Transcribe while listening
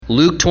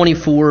Luke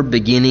 24,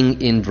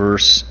 beginning in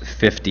verse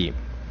 50.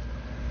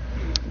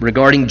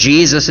 Regarding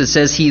Jesus, it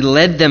says, "He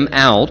led them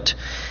out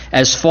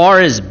as far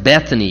as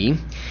Bethany,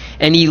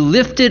 and he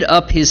lifted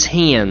up his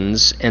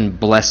hands and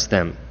blessed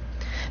them.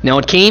 Now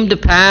it came to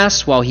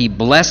pass, while he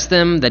blessed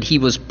them, that he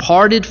was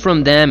parted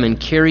from them and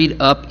carried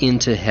up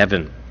into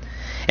heaven.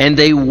 And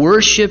they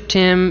worshipped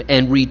him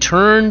and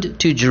returned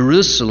to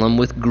Jerusalem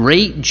with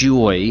great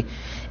joy,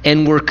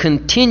 and were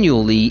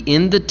continually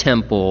in the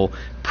temple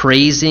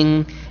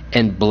praising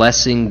and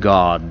blessing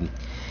God."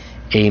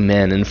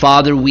 Amen. And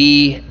Father,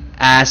 we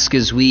ask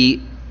as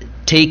we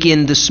take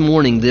in this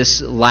morning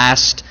this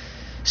last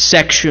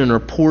section or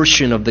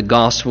portion of the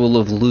Gospel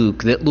of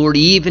Luke, that Lord,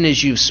 even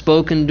as you've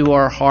spoken to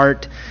our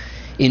heart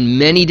in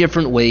many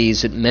different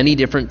ways at many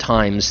different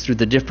times through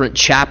the different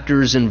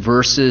chapters and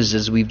verses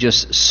as we've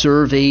just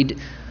surveyed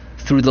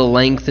through the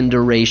length and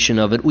duration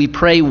of it, we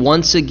pray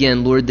once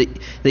again, Lord,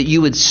 that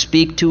you would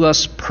speak to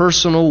us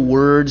personal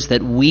words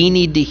that we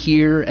need to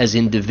hear as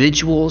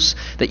individuals,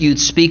 that you'd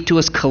speak to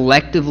us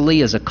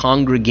collectively as a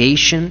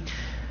congregation,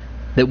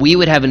 that we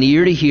would have an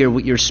ear to hear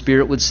what your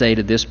Spirit would say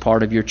to this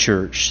part of your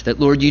church. That,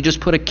 Lord, you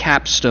just put a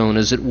capstone,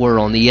 as it were,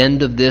 on the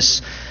end of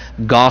this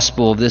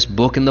gospel, of this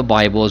book in the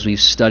Bible as we've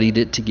studied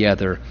it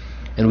together.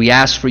 And we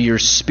ask for your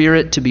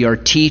Spirit to be our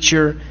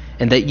teacher,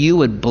 and that you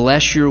would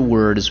bless your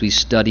word as we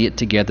study it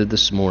together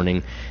this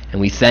morning.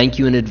 And we thank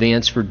you in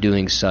advance for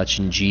doing such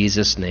in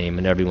Jesus' name.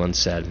 And everyone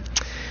said,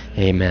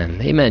 amen.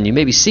 Amen. You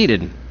may be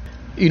seated.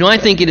 You know, I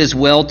think it is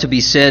well to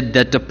be said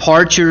that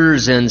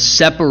departures and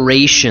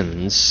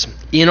separations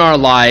in our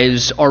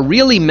lives are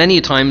really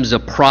many times a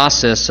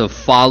process of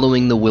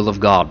following the will of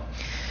God.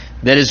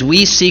 That as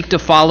we seek to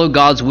follow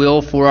God's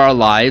will for our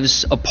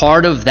lives, a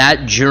part of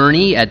that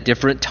journey at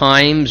different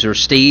times or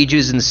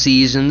stages and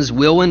seasons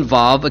will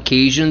involve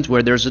occasions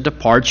where there's a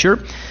departure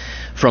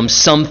from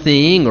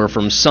something or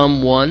from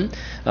someone.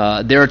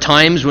 There are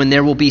times when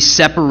there will be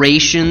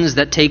separations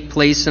that take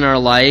place in our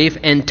life,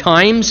 and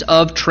times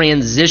of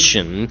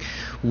transition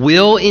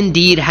will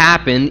indeed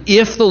happen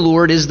if the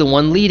Lord is the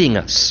one leading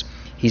us.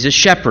 He's a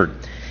shepherd,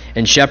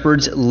 and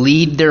shepherds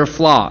lead their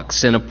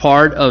flocks, and a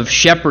part of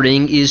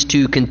shepherding is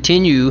to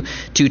continue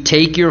to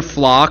take your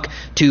flock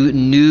to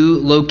new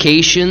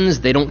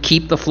locations. They don't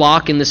keep the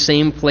flock in the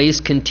same place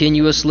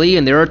continuously,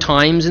 and there are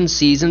times and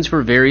seasons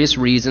for various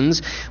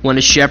reasons when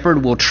a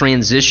shepherd will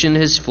transition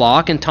his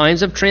flock, and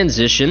times of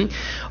transition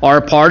are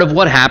a part of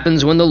what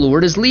happens when the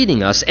Lord is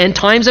leading us. And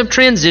times of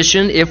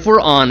transition, if we're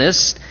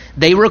honest,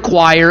 they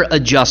require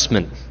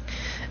adjustment.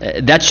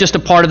 That's just a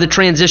part of the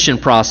transition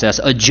process.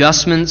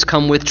 Adjustments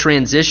come with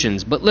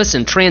transitions. But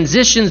listen,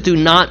 transitions do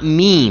not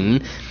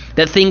mean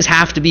that things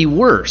have to be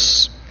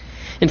worse.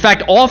 In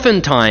fact,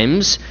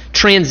 oftentimes,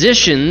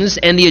 transitions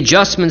and the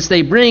adjustments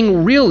they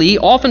bring, really,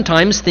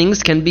 oftentimes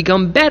things can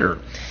become better.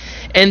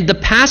 And the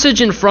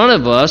passage in front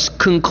of us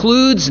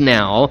concludes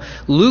now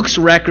Luke's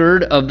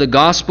record of the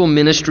gospel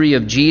ministry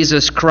of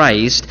Jesus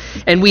Christ,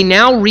 and we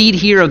now read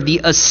here of the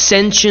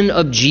ascension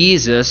of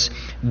Jesus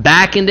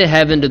back into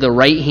heaven to the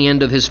right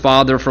hand of his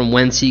Father from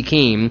whence he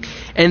came.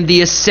 And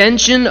the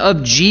ascension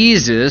of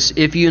Jesus,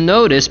 if you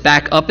notice,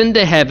 back up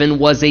into heaven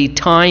was a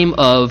time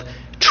of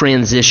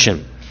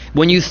transition.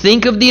 When you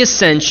think of the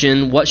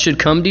ascension, what should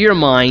come to your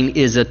mind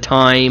is a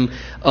time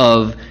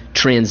of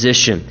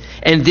transition.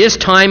 And this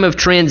time of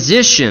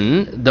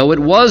transition, though it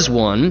was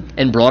one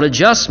and brought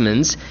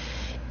adjustments,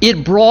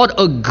 it brought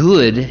a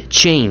good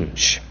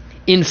change.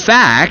 In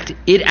fact,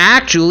 it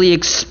actually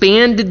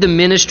expanded the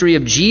ministry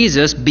of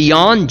Jesus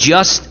beyond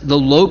just the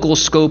local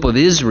scope of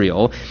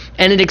Israel,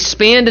 and it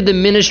expanded the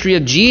ministry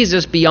of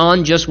Jesus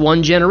beyond just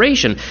one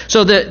generation.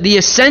 So the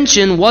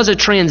ascension was a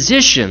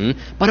transition,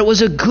 but it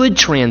was a good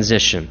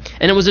transition.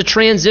 And it was a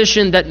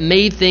transition that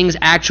made things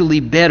actually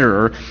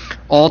better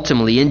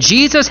ultimately. And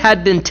Jesus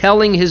had been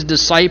telling his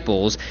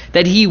disciples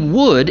that he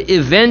would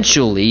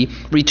eventually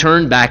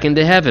return back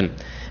into heaven.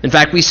 In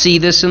fact, we see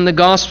this in the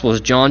Gospels.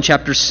 John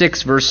chapter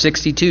 6, verse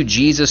 62,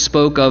 Jesus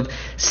spoke of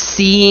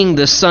seeing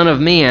the Son of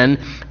Man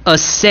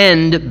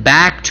ascend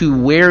back to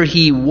where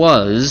he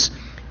was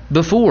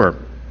before.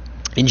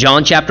 In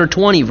John chapter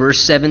 20, verse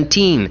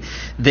 17,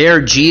 there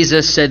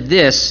Jesus said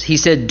this. He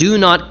said, "Do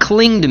not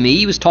cling to me."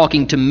 He was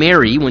talking to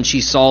Mary when she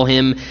saw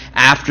him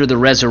after the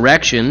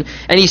resurrection.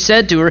 And he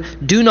said to her,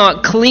 "Do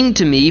not cling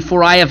to me,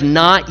 for I have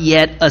not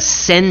yet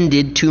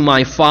ascended to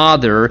my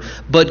Father,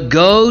 but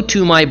go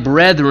to my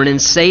brethren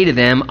and say to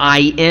them,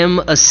 I am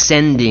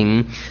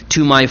ascending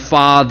to my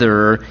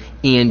Father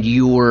and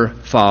your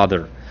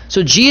Father."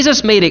 So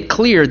Jesus made it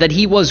clear that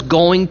he was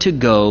going to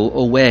go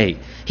away.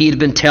 He had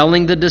been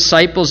telling the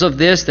disciples of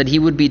this, that he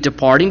would be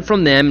departing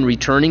from them and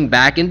returning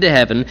back into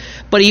heaven.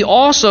 But he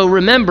also,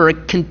 remember,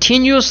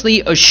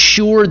 continuously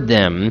assured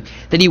them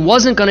that he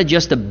wasn't going to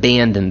just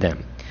abandon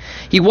them.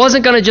 He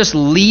wasn't going to just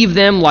leave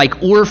them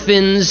like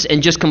orphans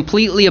and just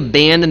completely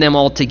abandon them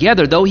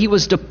altogether. Though he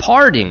was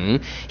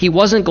departing, he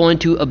wasn't going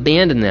to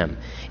abandon them.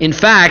 In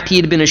fact, he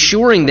had been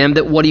assuring them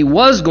that what he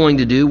was going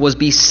to do was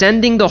be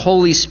sending the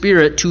Holy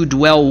Spirit to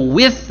dwell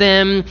with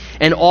them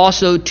and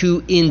also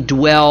to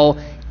indwell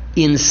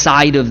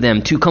inside of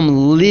them, to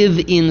come live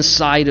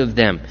inside of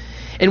them.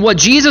 And what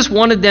Jesus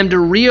wanted them to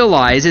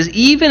realize is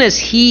even as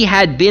he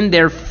had been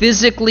there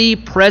physically,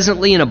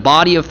 presently in a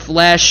body of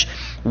flesh,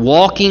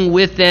 walking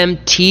with them,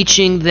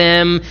 teaching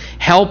them,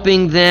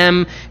 helping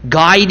them,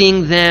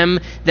 guiding them,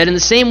 that in the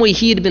same way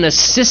he had been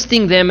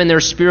assisting them in their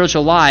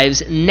spiritual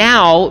lives,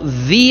 now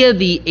via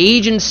the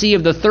agency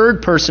of the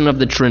third person of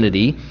the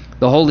Trinity,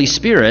 the Holy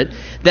Spirit,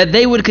 that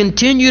they would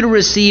continue to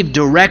receive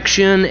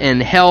direction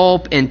and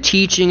help and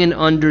teaching and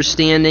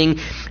understanding.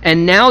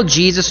 And now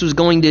Jesus was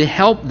going to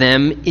help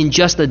them in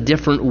just a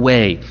different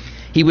way.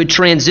 He would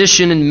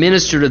transition and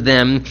minister to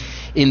them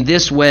in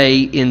this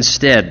way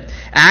instead.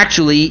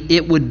 Actually,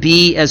 it would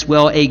be as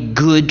well a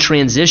good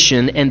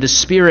transition, and the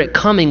Spirit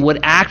coming would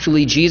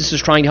actually, Jesus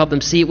is trying to help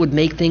them see, it would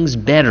make things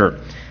better.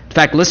 In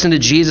fact, listen to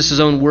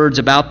Jesus' own words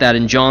about that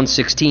in John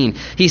 16.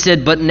 He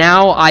said, "But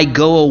now I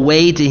go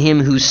away to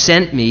him who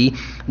sent me.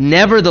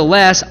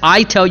 Nevertheless,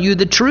 I tell you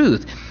the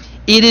truth.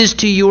 It is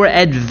to your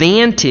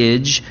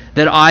advantage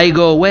that I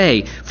go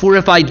away. For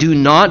if I do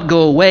not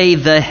go away,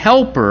 the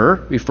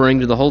Helper,"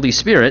 referring to the Holy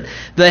Spirit,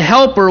 "the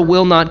Helper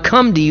will not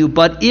come to you,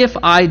 but if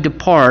I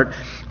depart,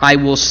 I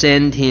will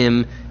send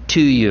him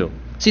to you."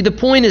 See, the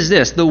point is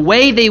this. The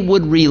way they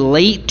would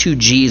relate to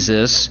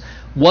Jesus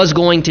was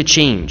going to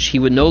change. He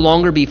would no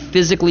longer be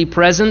physically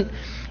present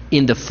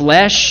in the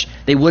flesh.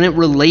 They wouldn't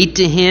relate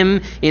to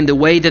him in the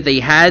way that they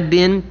had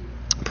been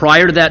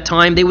prior to that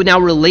time. They would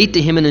now relate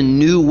to him in a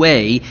new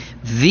way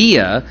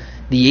via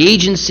the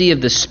agency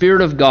of the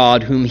Spirit of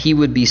God whom he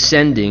would be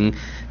sending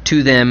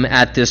to them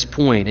at this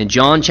point. And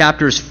John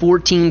chapters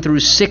 14 through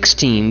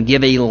 16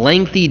 give a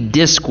lengthy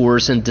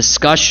discourse and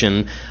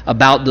discussion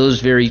about those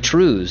very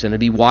truths. And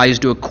it'd be wise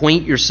to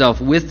acquaint yourself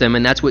with them,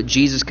 and that's what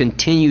Jesus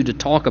continued to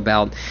talk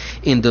about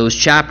in those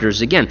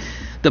chapters. Again,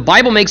 the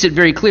Bible makes it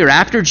very clear,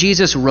 after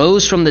Jesus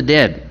rose from the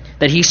dead,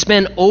 that he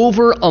spent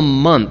over a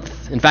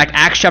month. In fact,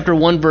 Acts chapter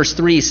 1 verse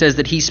 3 says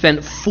that he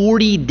spent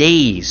 40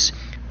 days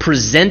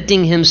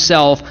presenting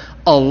himself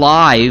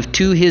alive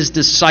to his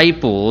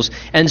disciples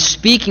and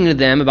speaking to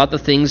them about the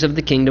things of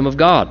the kingdom of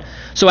God.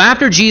 So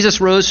after Jesus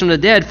rose from the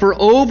dead, for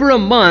over a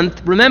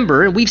month,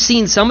 remember, and we've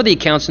seen some of the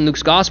accounts in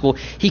Luke's gospel,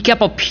 he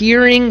kept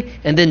appearing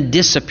and then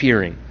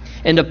disappearing.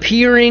 And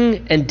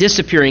appearing and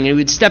disappearing. And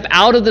he would step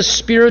out of the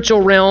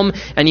spiritual realm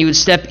and he would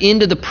step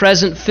into the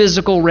present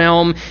physical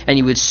realm and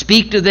he would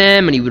speak to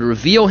them and he would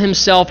reveal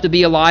himself to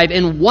be alive.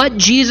 And what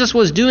Jesus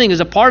was doing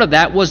as a part of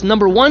that was,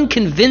 number one,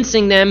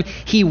 convincing them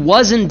he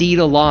was indeed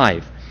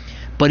alive.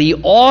 But he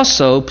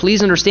also,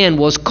 please understand,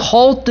 was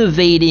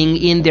cultivating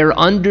in their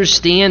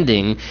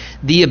understanding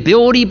the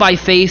ability by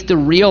faith to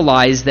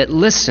realize that,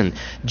 listen,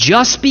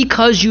 just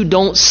because you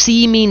don't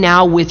see me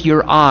now with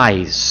your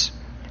eyes,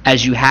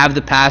 as you have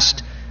the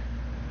past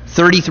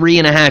 33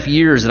 and a half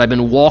years that I've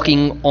been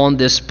walking on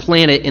this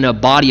planet in a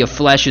body of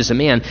flesh as a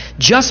man,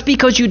 just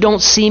because you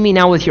don't see me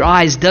now with your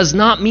eyes does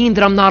not mean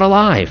that I'm not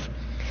alive.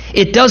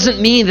 It doesn't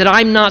mean that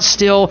I'm not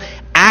still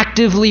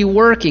actively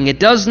working. It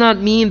does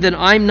not mean that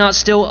I'm not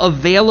still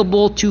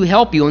available to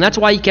help you. And that's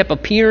why he kept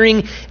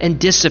appearing and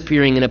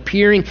disappearing and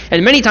appearing.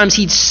 And many times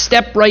he'd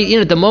step right in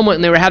at the moment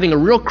when they were having a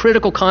real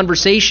critical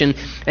conversation,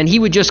 and he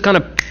would just kind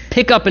of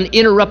pick up and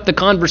interrupt the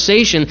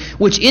conversation,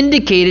 which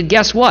indicated,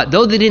 guess what?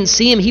 Though they didn't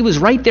see him, he was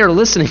right there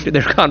listening to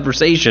their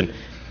conversation.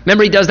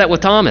 Remember, he does that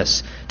with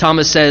Thomas.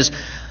 Thomas says,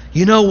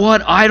 "You know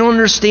what? I don't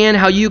understand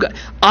how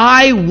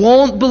I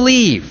won't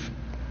believe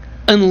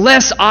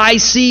unless I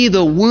see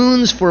the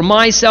wounds for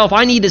myself.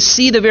 I need to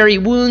see the very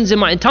wounds in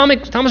my..." And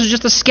Thomas was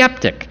just a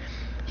skeptic.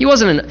 He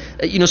wasn't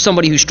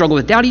somebody who struggled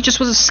with doubt. He just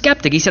was a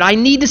skeptic. He said, "I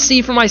need to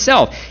see for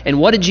myself." And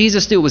what did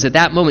Jesus do? It was at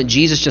that moment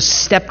Jesus just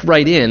stepped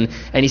right in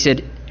and he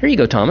said, "Here you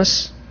go,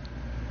 Thomas.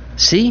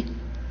 See?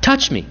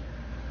 Touch me.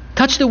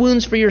 Touch the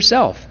wounds for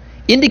yourself."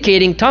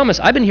 Indicating, Thomas,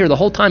 I've been here the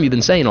whole time you've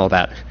been saying all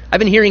that. I've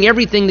been hearing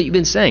everything that you've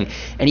been saying.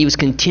 And he was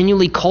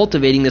continually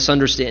cultivating this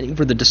understanding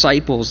for the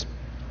disciples,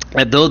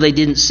 that though they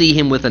didn't see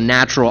him with a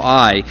natural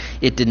eye,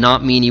 it did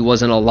not mean he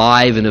wasn't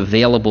alive and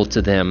available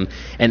to them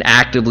and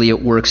actively at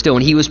work still.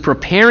 And he was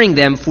preparing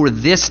them for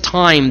this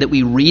time that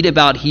we read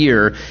about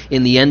here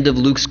in the end of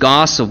Luke's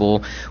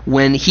gospel,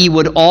 when he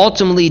would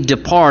ultimately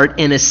depart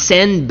and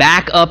ascend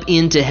back up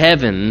into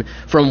heaven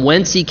from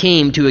whence he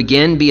came to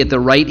again be at the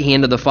right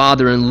hand of the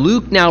Father. And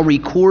Luke now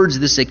records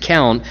this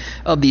account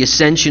of the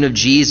ascension of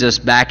Jesus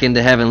back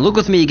into heaven. Look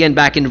with me again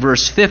back in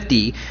verse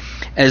 50.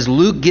 As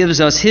Luke gives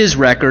us his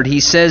record,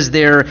 he says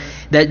there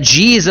that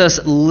Jesus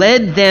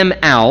led them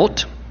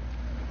out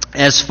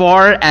as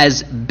far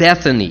as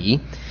Bethany,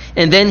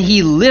 and then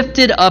he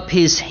lifted up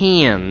his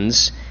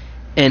hands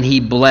and he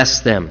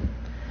blessed them.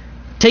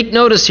 Take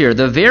notice here,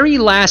 the very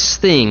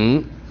last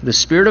thing the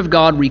Spirit of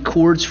God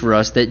records for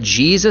us that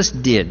Jesus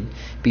did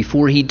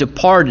before he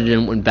departed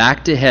and went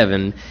back to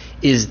heaven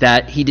is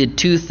that he did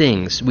two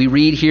things. We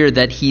read here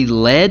that he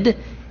led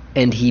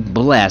and he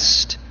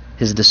blessed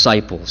his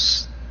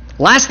disciples.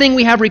 Last thing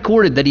we have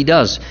recorded that he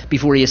does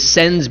before he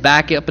ascends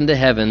back up into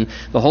heaven,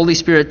 the Holy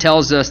Spirit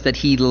tells us that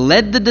he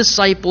led the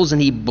disciples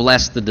and he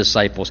blessed the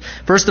disciples.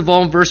 First of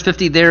all, in verse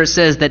 50 there it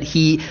says that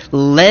he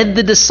led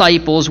the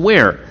disciples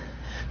where?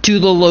 To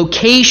the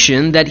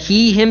location that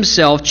he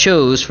himself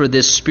chose for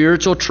this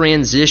spiritual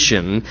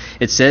transition.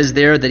 It says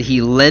there that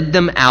he led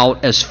them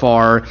out as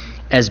far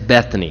as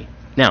Bethany.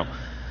 Now,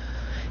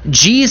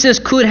 Jesus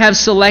could have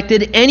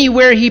selected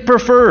anywhere he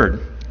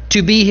preferred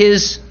to be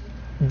his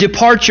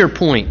departure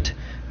point,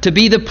 to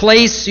be the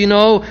place,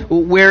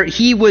 where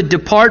he would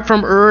depart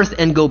from earth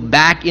and go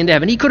back into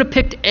heaven. He could have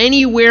picked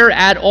anywhere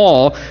at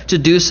all to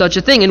do such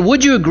a thing. And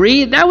would you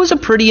agree that was a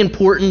pretty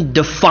important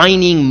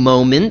defining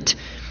moment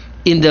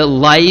in the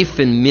life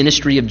and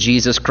ministry of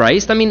Jesus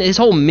Christ? I mean, his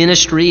whole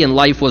ministry and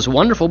life was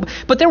wonderful,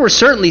 but there were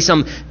certainly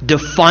some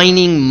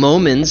defining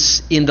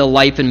moments in the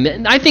life,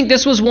 and I think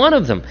this was one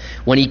of them.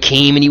 When he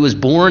came and he was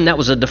born, that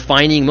was a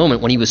defining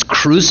moment. When he was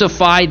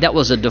crucified, that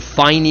was a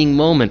defining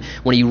moment.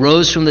 When he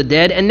rose from the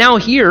dead, and now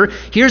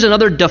here's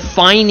another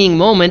defining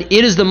moment.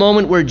 It is the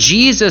moment where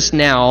Jesus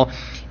now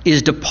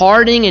is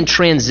departing and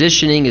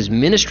transitioning. His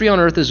ministry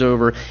on earth is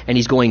over, and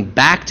he's going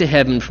back to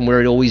heaven from where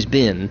it had always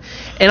been.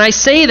 And I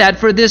say that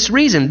for this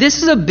reason.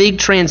 This is a big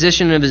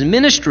transition of his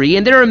ministry,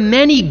 and there are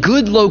many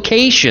good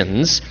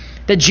locations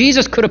that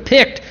Jesus could have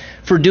picked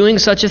for doing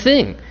such a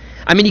thing.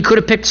 I mean, he could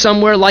have picked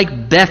somewhere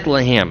like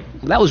Bethlehem.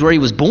 That was where he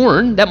was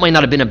born. That might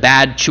not have been a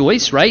bad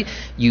choice, right?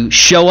 You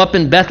show up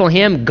in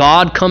Bethlehem,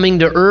 God coming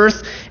to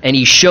earth, and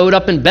he showed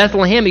up in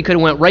Bethlehem. He could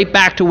have went right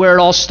back to where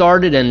it all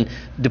started and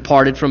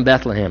departed from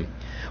Bethlehem.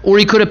 Or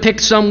he could have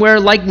picked somewhere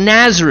like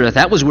Nazareth.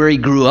 That was where he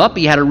grew up.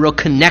 He had a real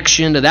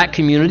connection to that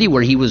community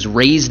where he was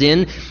raised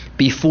in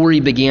before he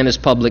began his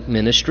public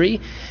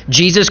ministry.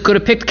 Jesus could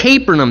have picked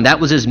Capernaum.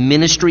 That was his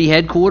ministry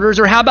headquarters.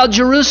 Or how about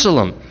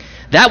Jerusalem?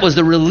 That was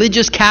the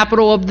religious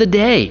capital of the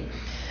day.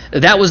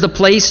 That was the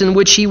place in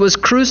which he was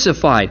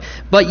crucified.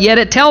 But yet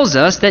it tells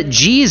us that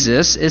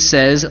Jesus, it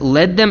says,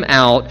 led them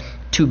out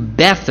to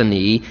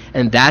Bethany,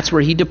 and that's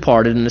where he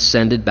departed and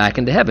ascended back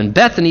into heaven.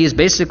 Bethany is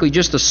basically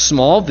just a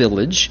small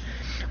village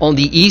on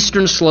the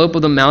eastern slope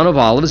of the Mount of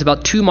Olives,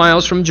 about 2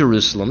 miles from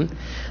Jerusalem.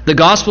 The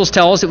Gospels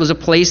tell us it was a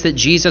place that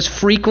Jesus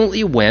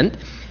frequently went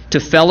to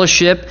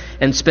fellowship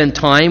and spend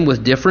time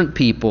with different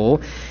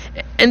people.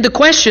 And the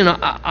question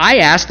I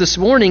asked this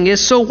morning is,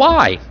 so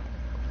why?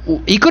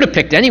 He could have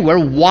picked anywhere.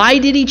 Why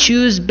did he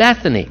choose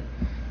Bethany?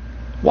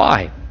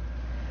 Why?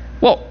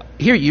 Well,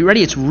 here, you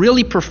ready? It's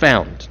really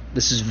profound.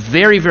 This is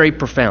very, very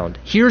profound.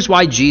 Here's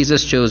why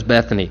Jesus chose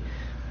Bethany.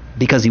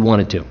 Because he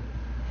wanted to.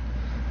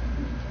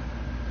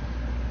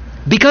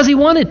 Because he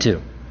wanted to.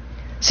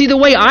 See, the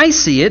way I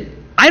see it,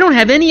 I don't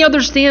have any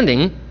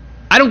understanding,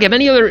 I don't give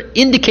any other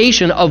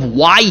indication of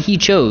why he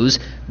chose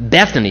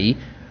Bethany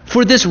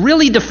for this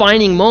really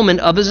defining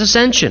moment of his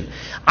ascension.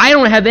 I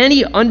don't have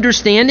any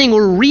understanding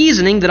or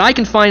reasoning that I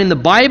can find in the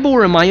Bible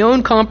or in my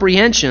own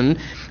comprehension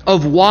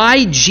of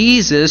why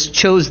Jesus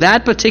chose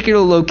that particular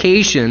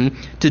location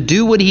to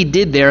do what he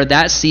did there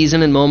that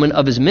season and moment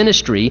of his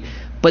ministry.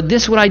 But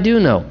this what I do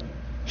know.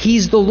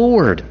 He's the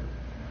Lord.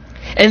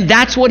 And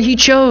that's what he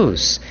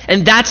chose.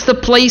 And that's the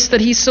place that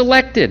he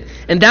selected.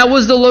 And that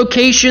was the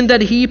location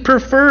that he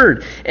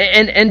preferred.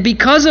 And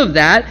because of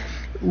that,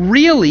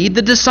 really,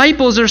 the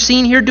disciples are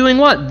seen here doing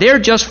what? They're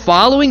just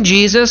following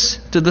Jesus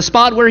to the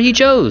spot where he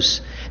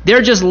chose.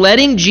 They're just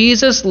letting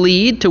Jesus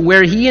lead to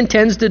where he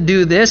intends to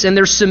do this, and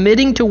they're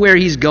submitting to where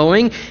he's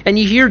going. And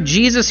you hear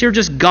Jesus here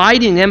just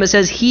guiding them. It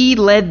says he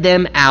led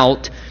them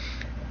out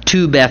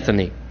to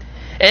Bethany.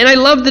 And I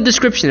love the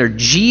description there.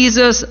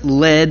 Jesus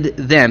led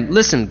them.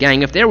 Listen,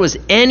 gang, if there was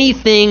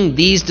anything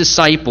these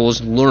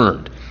disciples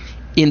learned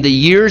in the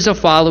years of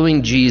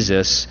following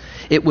Jesus,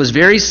 it was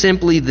very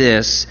simply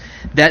this,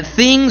 that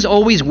things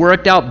always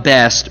worked out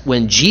best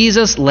when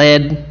Jesus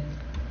led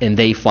and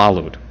they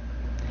followed.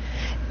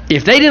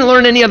 If they didn't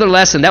learn any other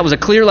lesson, that was a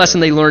clear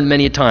lesson they learned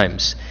many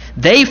times.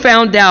 They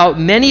found out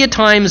many a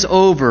times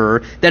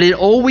over that it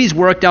always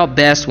worked out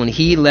best when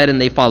he led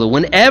and they followed.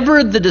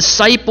 Whenever the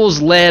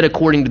disciples led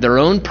according to their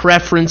own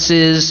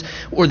preferences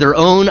or their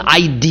own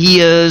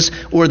ideas,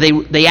 or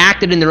they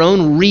acted in their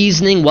own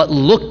reasoning, what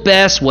looked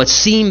best, what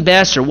seemed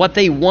best, or what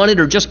they wanted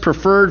or just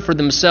preferred for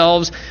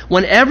themselves,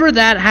 whenever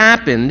that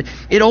happened,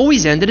 it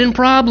always ended in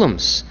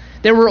problems.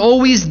 There were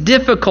always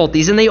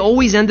difficulties, and they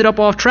always ended up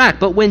off track.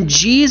 But when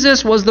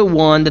Jesus was the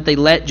one that they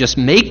let just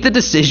make the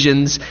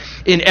decisions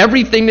in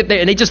everything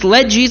and they just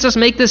let Jesus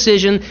make the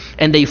decision,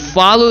 and they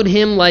followed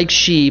him like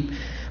sheep,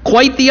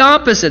 quite the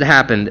opposite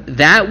happened.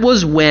 That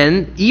was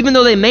when, even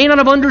though they may not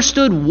have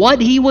understood what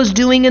he was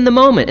doing in the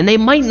moment, and they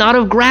might not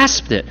have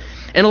grasped it,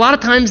 and a lot of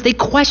times they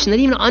question, they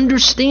didn't even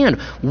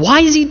understand,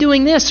 why is he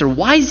doing this, or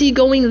why is he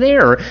going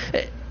there?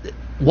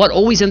 What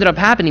always ended up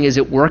happening is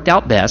it worked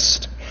out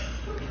best,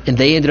 and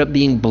they ended up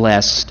being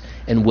blessed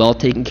and well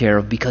taken care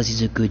of because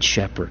he's a good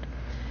shepherd.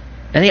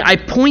 And I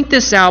point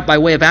this out by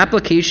way of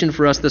application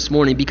for us this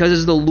morning because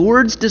as the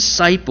Lord's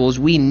disciples,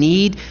 we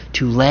need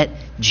to let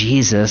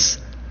Jesus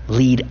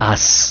lead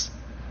us.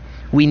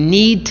 We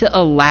need to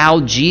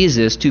allow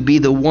Jesus to be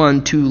the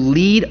one to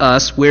lead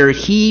us where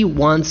he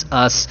wants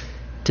us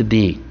to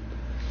be.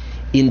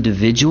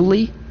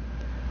 Individually,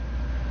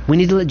 we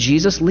need to let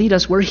Jesus lead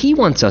us where he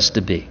wants us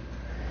to be.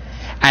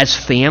 As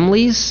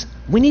families,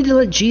 we need to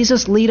let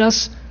Jesus lead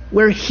us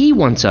where he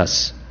wants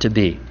us to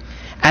be.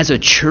 As a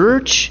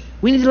church,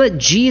 we need to let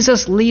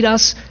Jesus lead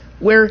us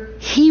where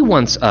he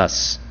wants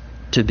us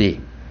to be.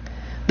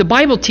 The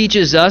Bible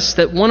teaches us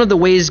that one of the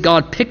ways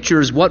God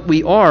pictures what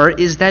we are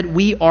is that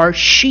we are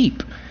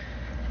sheep.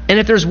 And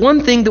if there's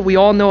one thing that we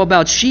all know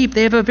about sheep,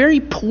 they have a very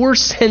poor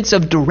sense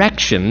of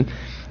direction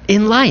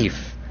in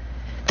life.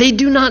 They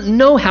do not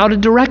know how to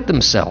direct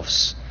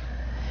themselves.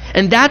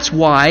 And that's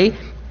why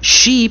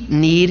sheep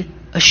need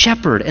a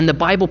shepherd. And the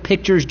Bible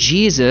pictures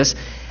Jesus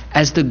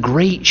as the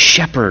great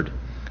shepherd,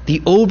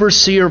 the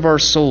overseer of our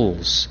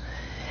souls.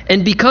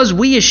 And because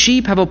we as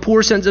sheep have a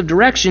poor sense of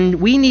direction,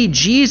 we need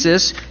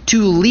Jesus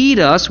to lead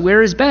us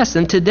where is best.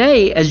 And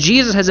today, as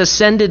Jesus has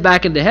ascended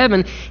back into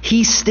heaven,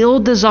 he still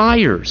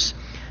desires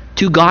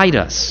to guide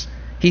us.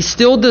 He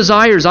still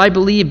desires, I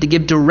believe, to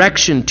give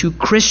direction to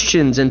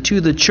Christians and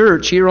to the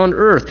church here on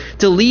earth,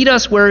 to lead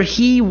us where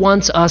he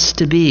wants us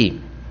to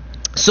be,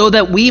 so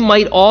that we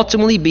might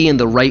ultimately be in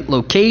the right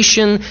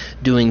location,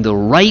 doing the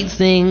right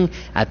thing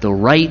at the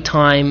right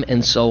time,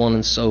 and so on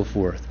and so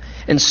forth.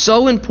 And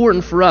so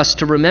important for us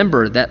to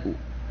remember that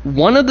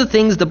one of the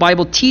things the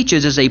Bible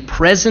teaches is a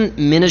present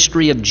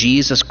ministry of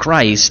Jesus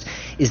Christ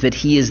is that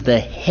he is the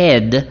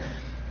head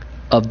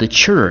of the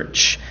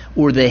church,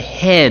 or the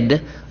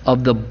head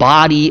of the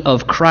body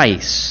of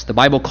Christ. The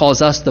Bible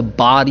calls us the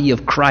body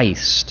of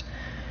Christ,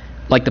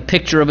 like the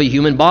picture of a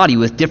human body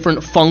with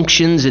different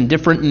functions and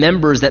different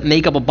members that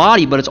make up a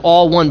body, but it's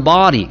all one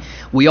body.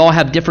 We all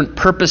have different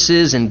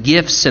purposes and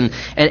gifts,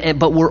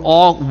 but we're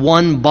all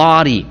one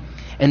body.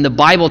 And the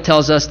Bible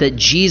tells us that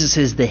Jesus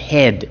is the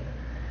head,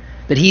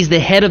 that he's the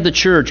head of the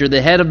church or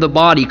the head of the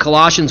body.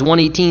 Colossians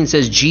 1:18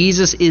 says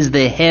Jesus is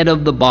the head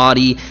of the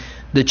body,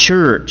 the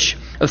church.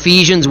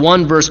 Ephesians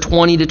 1 verse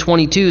 20 to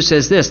 22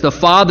 says this: the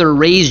Father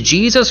raised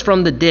Jesus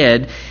from the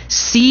dead,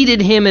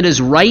 seated him at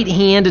his right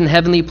hand in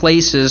heavenly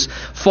places,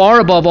 far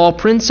above all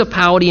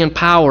principality and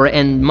power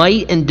and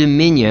might and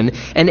dominion,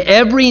 and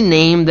every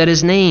name that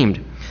is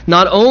named,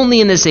 not only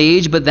in this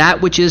age, but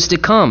that which is to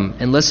come.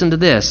 And listen to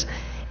this.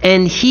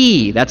 And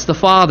he, that's the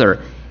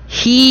Father,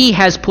 he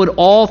has put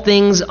all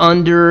things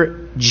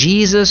under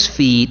Jesus'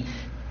 feet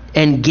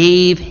and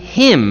gave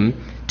him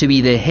to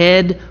be the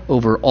head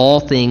over all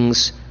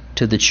things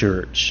to the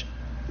church.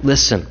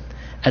 Listen,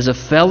 as a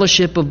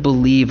fellowship of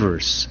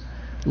believers,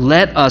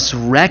 let us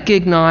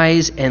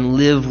recognize and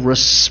live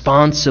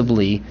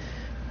responsibly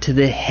to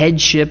the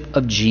headship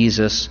of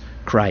Jesus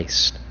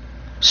Christ.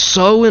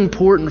 So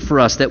important for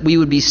us that we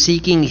would be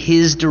seeking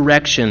his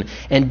direction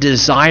and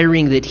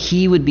desiring that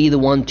he would be the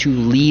one to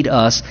lead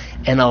us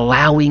and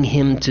allowing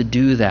him to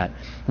do that.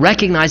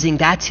 Recognizing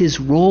that's his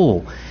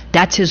role,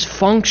 that's his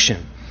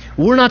function.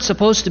 We're not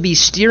supposed to be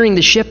steering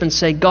the ship and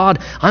say, God,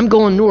 I'm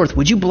going north.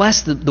 Would you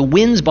bless the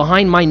winds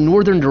behind my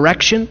northern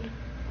direction?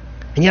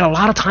 And yet a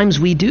lot of times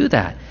we do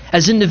that.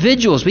 As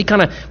individuals,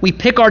 we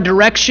pick our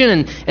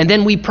direction and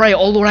then we pray,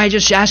 oh Lord, I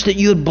just ask that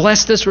you would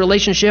bless this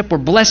relationship or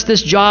bless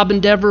this job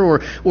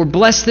endeavor or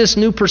bless this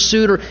new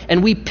pursuit.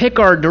 And we pick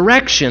our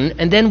direction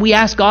and then we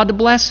ask God to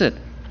bless it.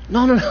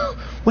 No.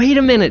 Wait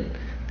a minute.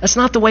 That's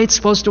not the way it's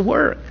supposed to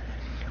work.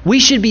 We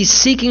should be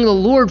seeking the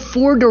Lord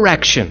for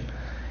direction.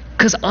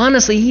 Because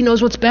honestly, he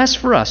knows what's best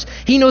for us.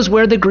 He knows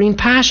where the green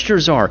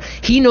pastures are.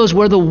 He knows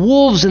where the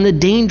wolves and the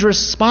dangerous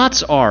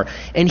spots are.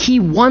 And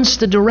he wants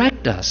to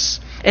direct us.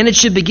 And it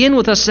should begin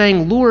with us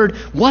saying, Lord,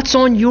 what's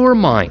on your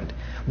mind?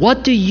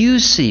 What do you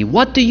see?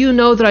 What do you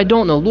know that I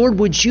don't know? Lord,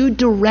 would you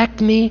direct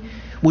me?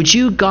 Would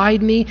you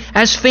guide me?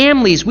 As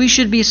families, we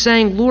should be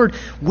saying, Lord,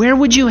 where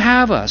would you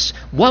have us?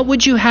 What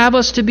would you have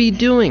us to be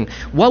doing?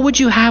 What would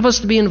you have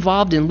us to be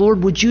involved in?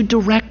 Lord, would you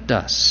direct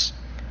us?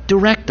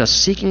 Direct us,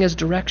 seeking his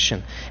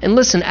direction. And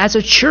listen, as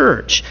a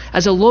church,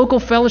 as a local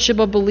fellowship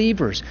of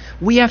believers,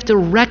 we have to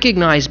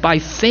recognize by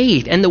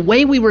faith and the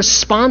way we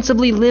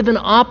responsibly live and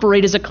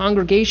operate as a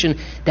congregation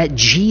that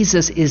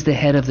Jesus is the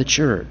head of the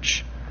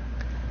church.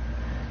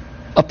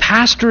 A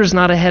pastor is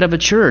not a head of a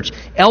church.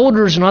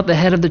 Elders are not the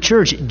head of the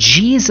church.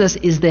 Jesus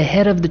is the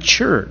head of the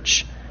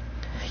church.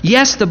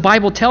 Yes, the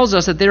Bible tells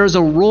us that there is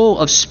a role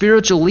of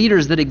spiritual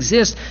leaders that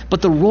exists, but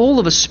the role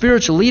of a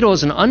spiritual leader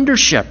as an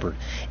under-shepherd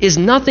is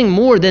nothing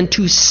more than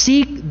to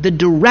seek the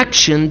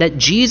direction that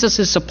Jesus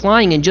is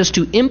supplying and just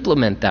to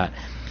implement that.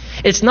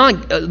 It's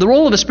not the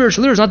role of a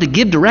spiritual leader is not to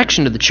give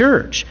direction to the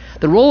church.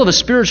 The role of a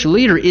spiritual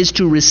leader is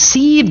to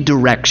receive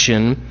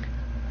direction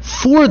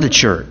for the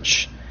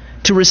church,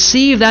 to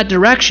receive that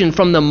direction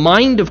from the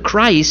mind of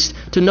Christ,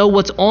 to know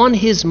what's on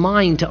his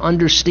mind, to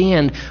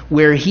understand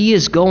where he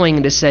is going,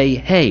 and to say,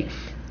 hey,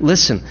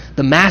 listen,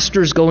 the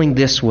master's going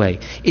this way.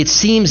 It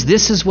seems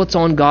this is what's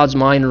on God's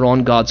mind or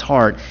on God's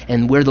heart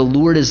and where the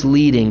Lord is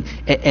leading,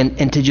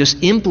 and to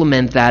just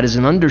implement that as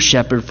an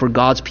under-shepherd for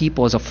God's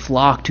people as a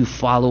flock to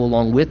follow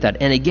along with that.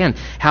 And again,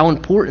 how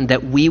important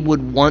that we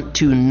would want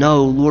to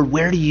know, Lord,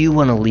 where do you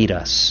want to lead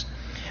us?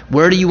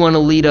 Where do you want to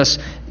lead us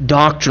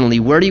doctrinally?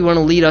 Where do you want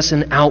to lead us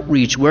in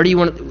outreach?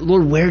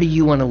 Lord, where do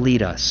you want to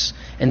lead us?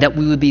 And that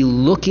we would be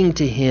looking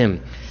to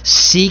him,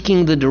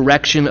 seeking the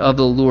direction of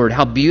the Lord.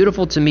 How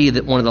beautiful to me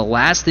that one of the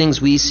last things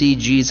we see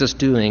Jesus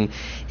doing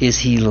is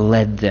he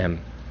led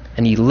them.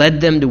 And he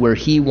led them to where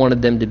he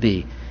wanted them to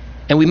be.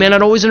 And we may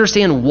not always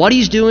understand what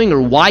he's doing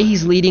or why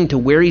he's leading to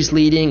where he's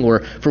leading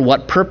or for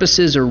what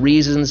purposes or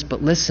reasons,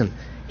 but listen,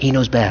 he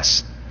knows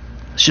best.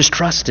 Let's just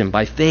trust him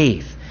by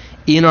faith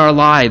in our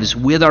lives,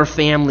 with our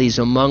families,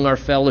 among our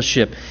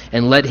fellowship,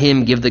 and let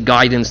him give the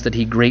guidance that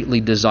he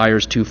greatly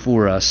desires to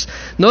for us.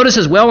 Notice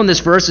as well in this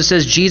verse it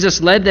says Jesus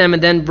led them,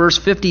 and then verse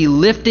 50,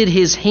 lifted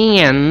his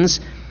hands,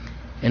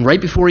 and right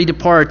before he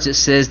departs it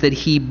says that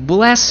he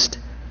blessed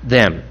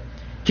them.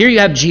 Here you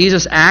have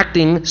Jesus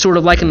acting sort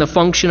of like in the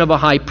function of a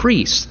high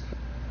priest.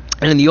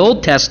 And in the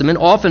Old Testament,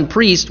 often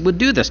priests would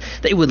do this.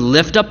 They would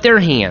lift up their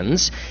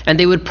hands and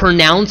they would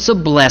pronounce a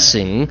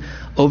blessing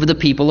over the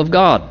people of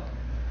God.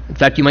 In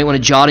fact, you might want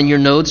to jot in your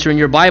notes or in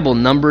your Bible,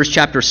 Numbers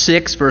chapter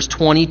 6, verse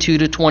 22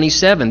 to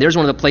 27. There's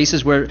one of the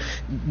places where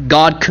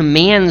God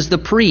commands the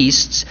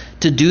priests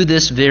to do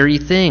this very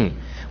thing,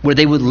 where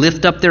they would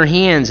lift up their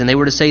hands and they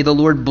were to say, the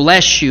Lord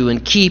bless you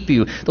and keep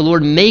you. The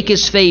Lord make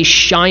his face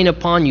shine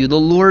upon you. The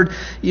Lord,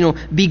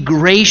 be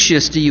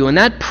gracious to you. And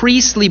that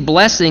priestly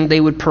blessing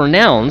they would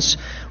pronounce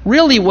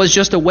really was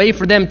just a way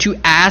for them to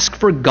ask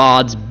for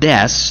God's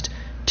best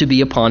to be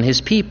upon his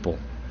people.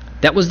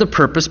 That was the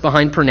purpose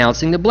behind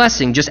pronouncing the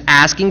blessing, just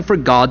asking for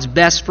God's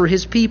best for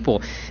his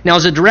people. Now,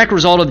 as a direct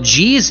result of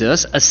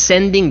Jesus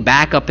ascending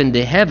back up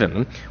into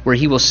heaven, where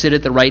he will sit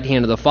at the right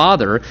hand of the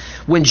Father,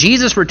 when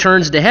Jesus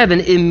returns to heaven,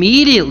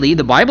 immediately,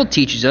 the Bible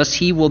teaches us,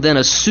 he will then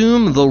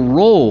assume the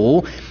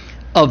role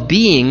of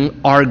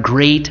being our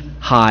great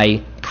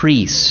high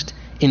priest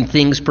in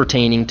things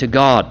pertaining to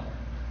God.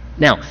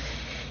 Now,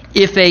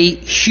 if a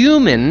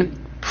human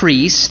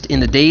priest in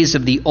the days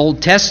of the Old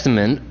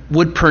Testament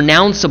would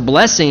pronounce a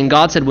blessing, and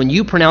God said, when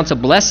you pronounce a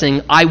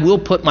blessing, I will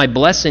put my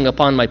blessing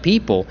upon my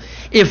people.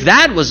 If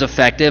that was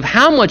effective,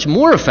 how much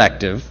more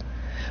effective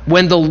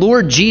when the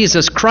Lord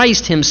Jesus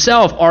Christ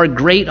himself, our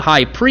great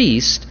high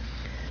priest,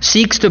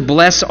 seeks to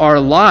bless our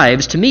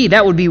lives? To me,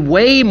 that would be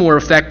way more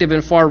effective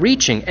and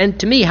far-reaching. And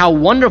to me, how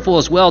wonderful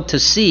as well to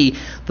see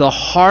the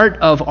heart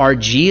of our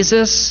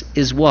Jesus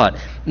is what?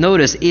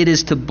 Notice, it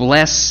is to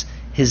bless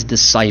his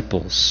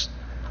disciples.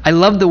 I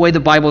love the way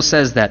the Bible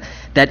says that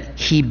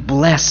he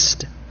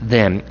blessed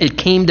them. It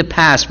came to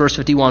pass, verse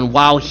 51,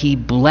 while he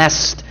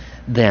blessed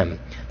them.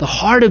 The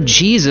heart of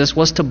Jesus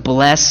was to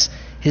bless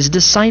his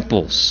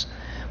disciples.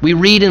 We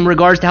read in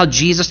regards to how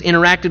Jesus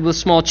interacted with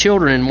small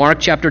children in Mark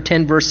chapter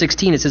 10, verse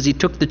 16. It says he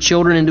took the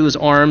children into his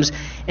arms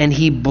and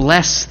he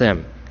blessed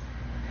them.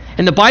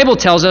 And the Bible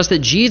tells us that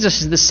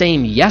Jesus is the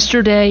same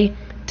yesterday,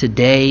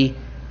 today,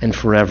 and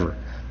forever.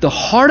 The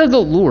heart of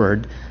the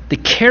Lord, the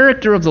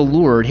character of the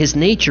Lord, his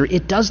nature,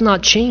 it does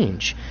not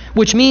change.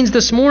 Which means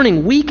this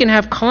morning we can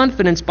have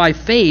confidence by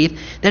faith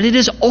that it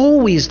is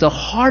always the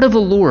heart of the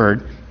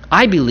Lord,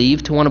 I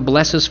believe, to want to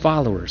bless his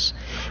followers.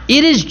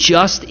 It is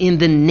just in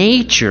the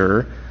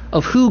nature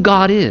of who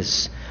God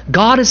is.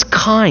 God is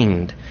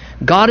kind.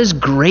 God is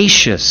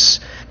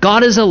gracious.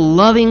 God is a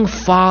loving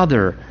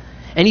Father.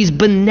 And he's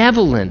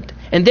benevolent.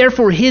 And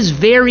therefore his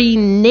very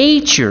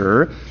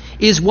nature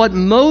is what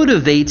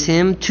motivates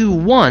him to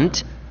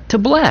want to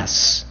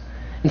bless.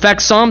 In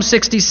fact, Psalm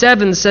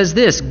 67 says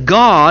this,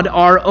 God,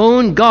 our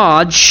own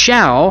God,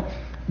 shall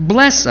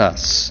bless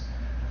us.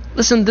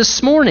 Listen,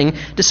 this morning,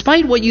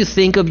 despite what you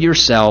think of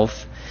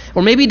yourself,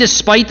 or maybe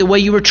despite the way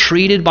you were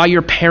treated by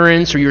your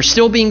parents, or you're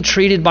still being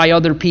treated by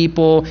other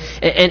people,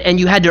 and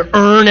you had to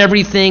earn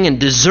everything and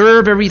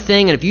deserve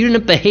everything, and if you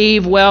didn't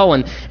behave well,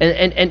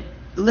 and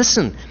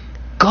listen,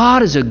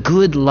 God is a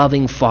good,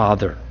 loving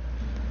Father.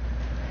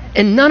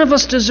 And none of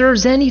us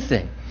deserves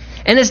anything.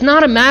 And it's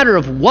not a matter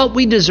of what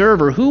we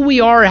deserve or who we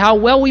are or how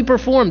well we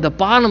perform. The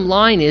bottom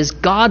line is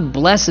God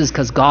blesses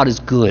because God is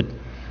good.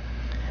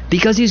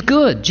 Because he's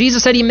good.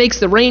 Jesus said he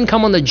makes the rain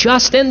come on the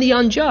just and the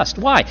unjust.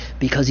 Why?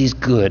 Because he's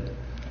good.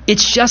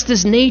 It's just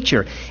his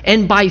nature.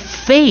 And by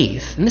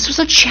faith, and this was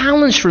a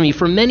challenge for me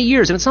for many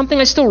years, and it's something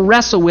I still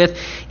wrestle with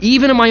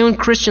even in my own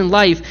Christian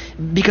life,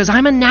 because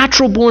I'm a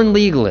natural-born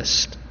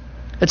legalist.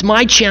 It's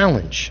my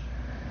challenge.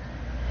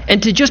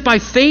 And to just by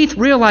faith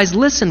realize,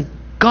 listen,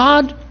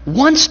 God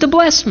wants to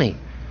bless me.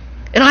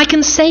 And I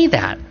can say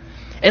that.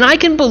 And I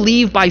can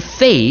believe by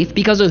faith,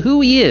 because of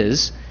who he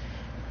is,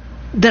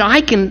 that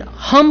I can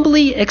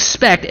humbly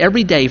expect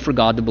every day for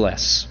God to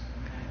bless.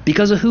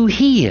 Because of who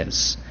he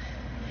is.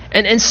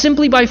 And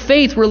simply by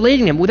faith,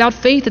 relating him. Without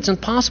faith, it's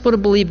impossible to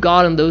believe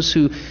God, and those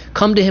who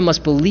come to him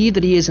must believe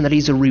that he is and that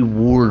he's a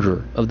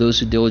rewarder of those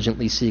who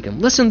diligently seek him.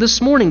 Listen,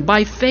 this morning,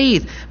 by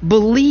faith,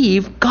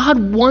 believe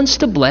God wants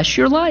to bless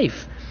your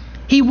life.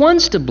 He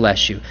wants to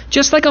bless you.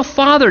 Just like a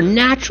father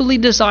naturally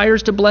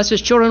desires to bless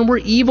his children. We're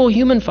evil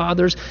human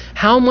fathers.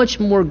 How much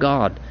more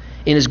God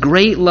in his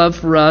great love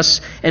for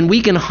us, and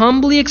we can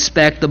humbly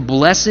expect the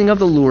blessing of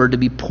the Lord to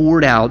be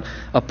poured out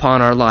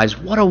upon our lives.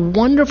 What a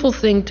wonderful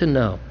thing to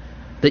know,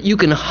 that you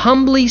can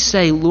humbly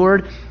say,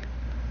 Lord,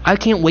 I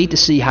can't wait to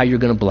see how you're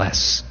going to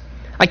bless.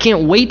 I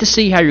can't wait to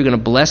see how you're going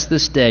to bless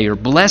this day or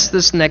bless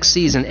this next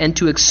season, and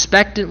to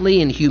expectantly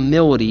in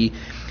humility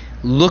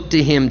look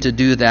to him to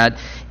do that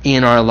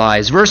in our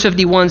lives. Verse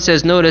 51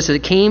 says, notice,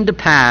 it came to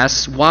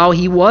pass while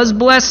he was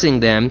blessing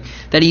them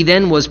that he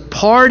then was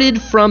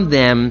parted from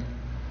them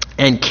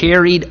and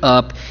carried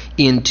up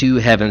into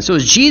heaven. So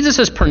as Jesus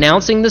is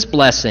pronouncing this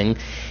blessing,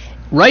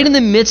 right in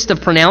the midst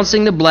of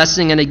pronouncing the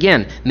blessing, and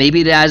again,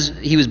 maybe as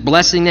he was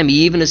blessing them,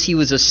 even as he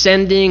was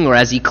ascending or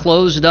as he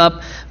closed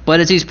up, but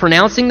as he's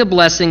pronouncing the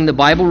blessing, the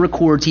Bible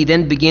records he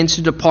then begins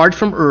to depart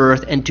from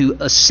earth and to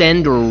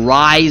ascend or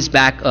rise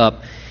back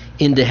up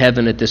into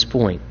heaven at this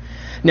point.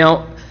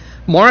 Now,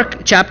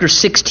 Mark chapter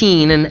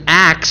 16 and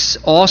Acts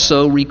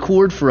also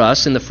record for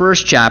us in the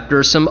first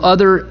chapter some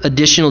other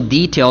additional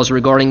details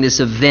regarding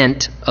this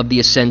event of the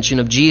ascension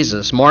of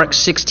Jesus. Mark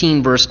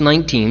 16 verse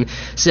 19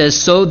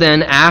 says, so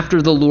then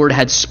after the Lord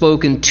had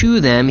spoken to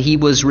them, he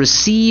was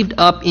received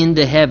up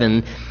into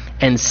heaven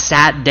and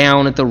sat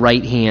down at the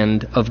right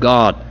hand of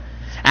God.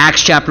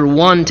 Acts chapter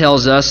 1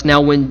 tells us,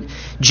 now when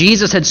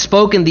Jesus had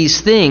spoken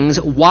these things,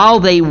 while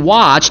they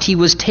watched, he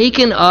was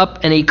taken up,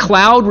 and a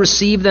cloud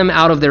received them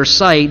out of their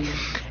sight.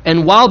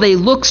 And while they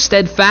looked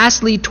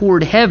steadfastly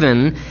toward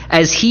heaven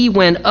as he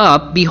went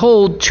up,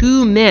 behold,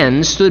 2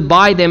 men stood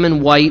by them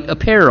in white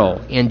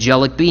apparel,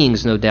 angelic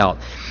beings, no doubt.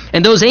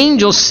 And those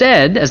angels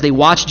said, as they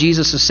watched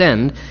Jesus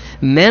ascend,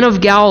 men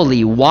of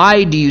Galilee,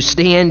 why do you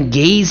stand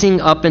gazing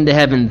up into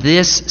heaven?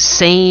 This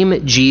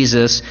same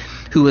Jesus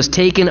who was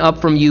taken up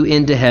from you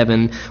into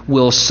heaven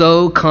will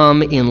so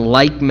come in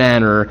like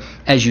manner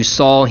as you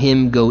saw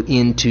him go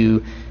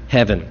into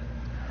heaven.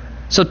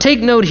 So take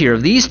note here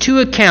of these two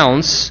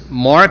accounts,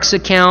 Mark's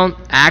account,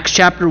 Acts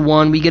chapter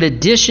 1, we get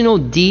additional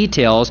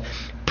details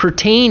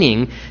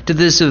pertaining to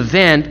this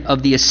event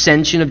of the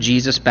ascension of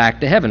Jesus back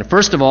to heaven.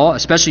 First of all,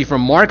 especially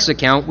from Mark's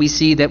account, we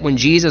see that when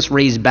Jesus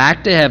raised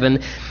back to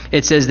heaven,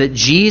 it says that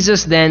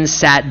Jesus then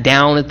sat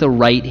down at the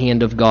right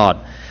hand of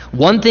God.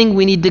 One thing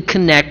we need to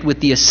connect with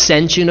the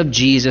ascension of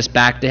Jesus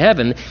back to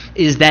heaven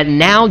is that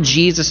now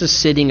Jesus is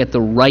sitting at the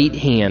right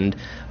hand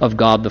of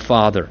God the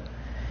Father.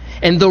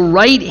 And the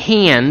right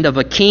hand of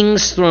a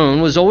king's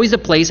throne was always a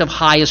place of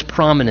highest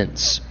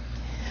prominence.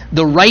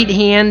 The right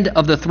hand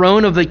of the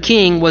throne of a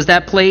king was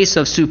that place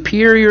of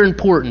superior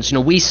importance. You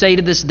know, we say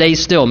to this day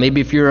still,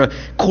 maybe if you're a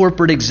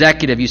corporate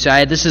executive, you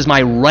say, this is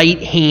my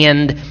right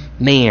hand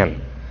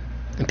man.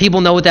 And people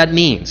know what that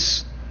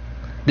means.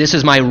 This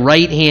is my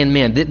right-hand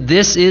man.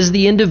 This is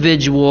the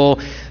individual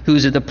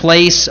who's at the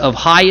place of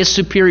highest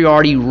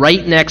superiority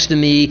right next to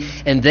me,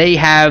 and they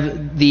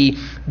have the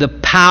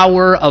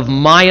power of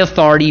my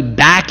authority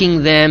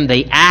backing them.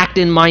 They act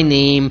in my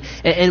name.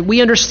 And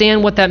we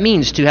understand what that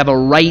means, to have a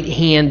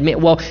right-hand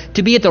man. Well,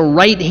 to be at the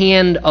right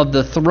hand of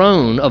the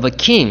throne of a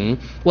king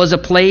was a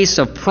place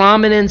of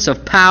prominence,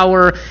 of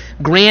power,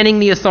 granting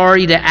the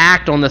authority to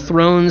act on the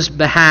throne's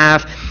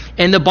behalf.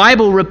 And the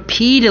Bible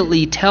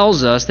repeatedly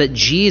tells us that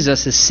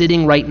Jesus is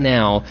sitting right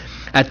now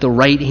at the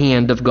right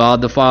hand of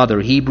God the Father.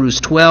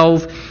 Hebrews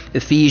 12,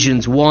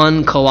 Ephesians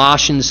 1,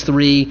 Colossians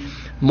 3,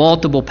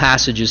 multiple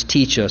passages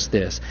teach us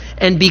this.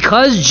 And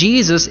because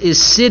Jesus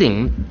is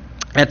sitting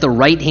at the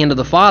right hand of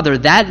the Father,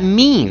 that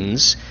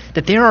means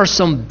that there are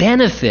some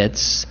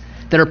benefits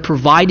that are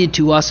provided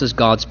to us as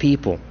God's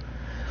people.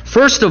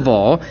 First of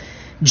all,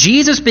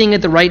 Jesus being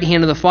at the right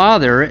hand of the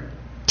Father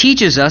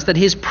teaches us that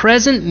his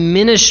present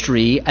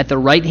ministry at the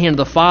right hand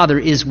of the Father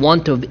is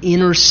one of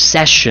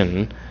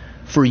intercession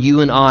for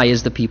you and I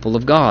as the people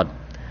of God.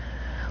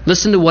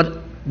 Listen to what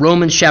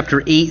Romans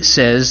chapter 8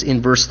 says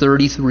in verse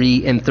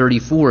 33 and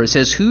 34. It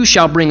says, who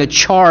shall bring a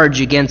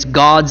charge against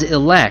God's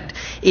elect?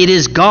 It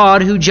is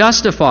God who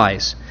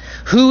justifies.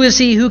 Who is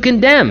he who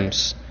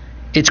condemns?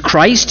 It's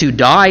Christ who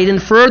died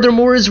and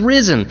furthermore is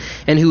risen,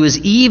 and who is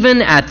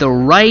even at the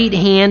right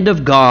hand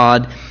of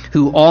God,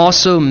 who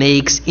also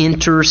makes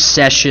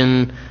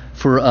intercession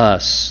for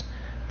us.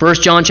 1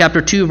 John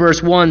chapter 2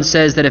 verse 1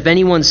 says that if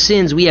anyone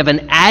sins, we have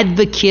an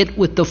advocate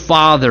with the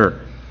Father,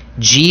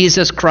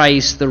 Jesus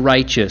Christ the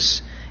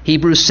righteous.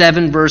 Hebrews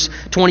 7 verse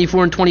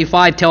 24 and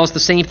 25 tell us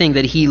the same thing,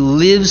 that he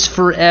lives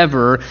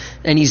forever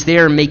and he's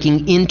there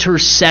making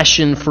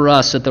intercession for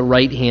us at the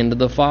right hand of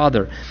the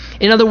Father.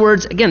 In other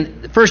words,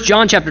 again, 1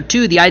 John chapter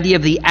 2, the idea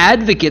of the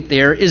advocate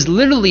there is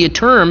literally a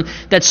term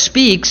that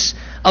speaks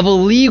of a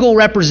legal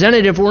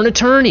representative or an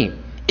attorney.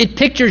 It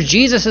pictures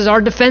Jesus as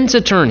our defense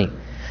attorney.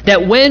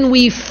 That when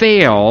we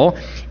fail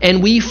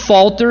and we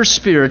falter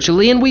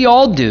spiritually, and we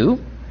all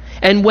do,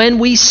 and when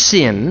we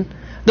sin,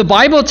 The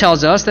Bible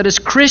tells us that as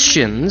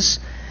Christians,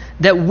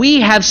 that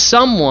we have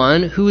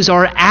someone who's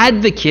our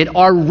advocate,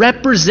 our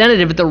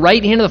representative at the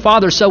right hand of the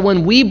Father. So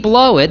when we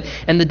blow it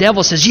and the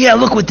devil says, yeah,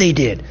 look what they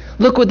did.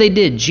 Look what they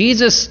did.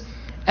 Jesus,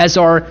 as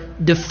our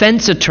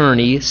defense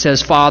attorney,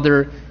 says,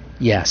 Father,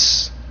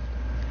 yes.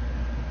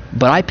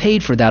 But I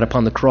paid for that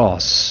upon the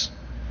cross.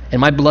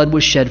 And my blood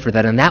was shed for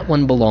that. And that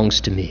one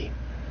belongs to me.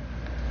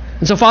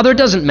 And so, Father, it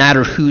doesn't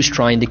matter who's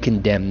trying to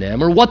condemn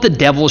them or what the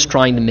devil's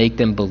trying to make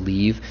them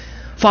believe.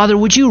 Father,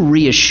 would you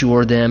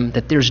reassure them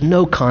that there's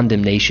no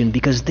condemnation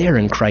because they're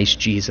in Christ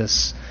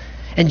Jesus?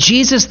 And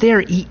Jesus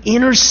there, he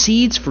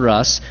intercedes for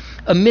us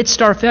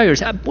amidst our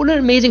failures. What an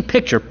amazing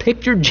picture.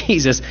 Picture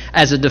Jesus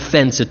as a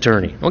defense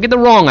attorney. Don't get the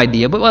wrong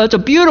idea, but it's a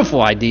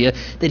beautiful idea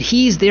that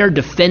he's there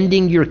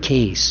defending your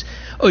case,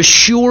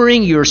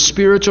 assuring your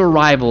spiritual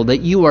rival that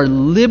you are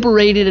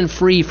liberated and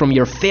free from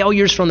your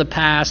failures from the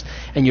past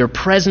and your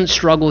present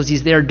struggles.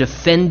 He's there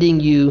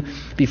defending you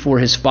before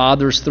his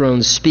Father's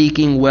throne,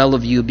 speaking well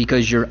of you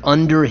because you're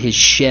under his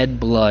shed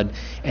blood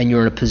and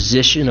you're in a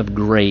position of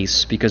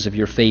grace because of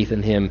your faith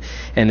in him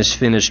and his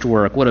finished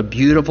work. What a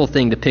beautiful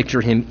thing to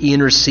picture him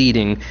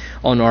interceding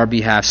on our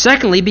behalf.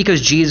 Secondly,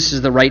 because Jesus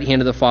is the right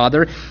hand of the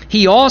Father,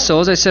 he also,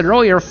 as I said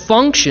earlier,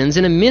 functions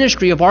in a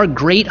ministry of our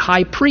great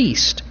high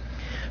priest,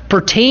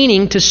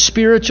 pertaining to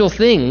spiritual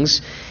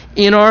things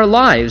in our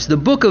lives. The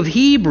book of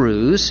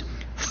Hebrews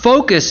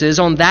focuses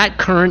on that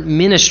current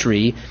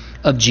ministry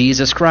of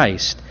Jesus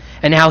Christ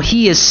and how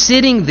he is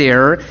sitting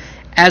there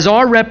as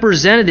our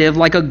representative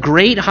like a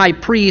great high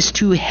priest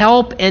to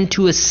help and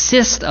to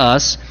assist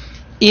us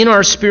in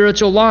our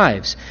spiritual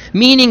lives.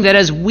 Meaning that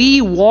as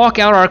we walk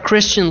out our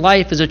Christian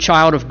life as a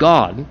child of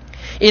God,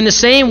 in the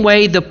same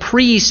way the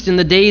priest in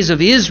the days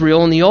of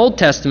Israel in the Old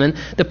Testament,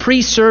 the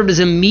priest served as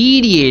a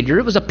mediator.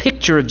 It was a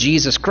picture of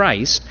Jesus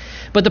Christ.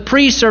 But the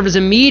priest served as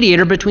a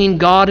mediator between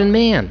God and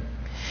man.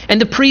 And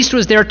the priest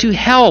was there to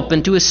help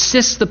and to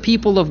assist the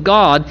people of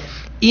God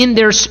in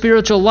their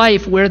spiritual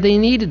life where they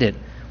needed it.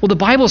 Well, the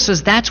Bible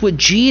says that's what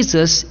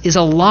Jesus is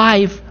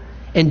alive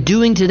and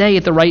doing today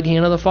at the right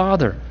hand of the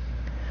Father.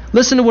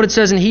 Listen to what it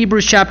says in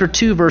Hebrews chapter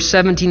 2, verse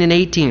 17 and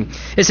 18.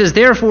 It says,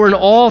 therefore in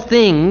all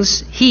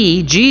things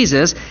he,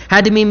 Jesus,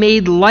 had to be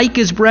made like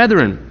his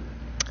brethren,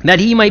 that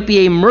he might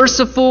be a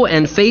merciful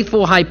and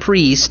faithful high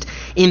priest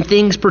in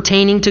things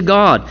pertaining to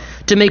God,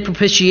 to make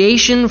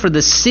propitiation for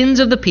the sins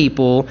of the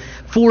people,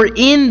 for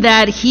in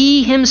that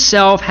he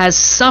himself has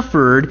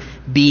suffered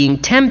being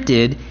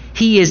tempted,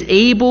 he is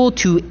able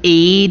to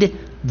aid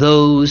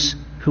those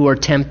who are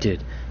tempted.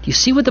 Do you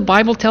see what the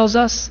Bible tells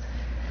us?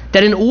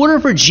 That in order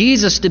for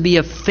Jesus to be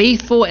a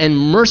faithful and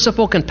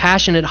merciful,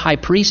 compassionate high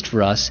priest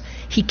for us,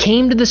 he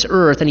came to this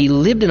earth and he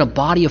lived in a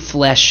body of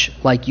flesh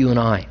like you and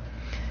I,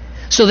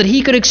 so that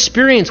he could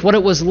experience what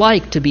it was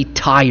like to be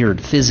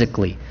tired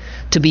physically,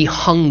 to be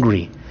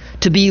hungry,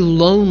 to be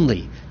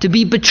lonely, to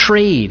be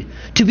betrayed,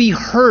 to be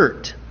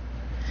hurt.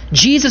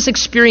 Jesus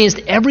experienced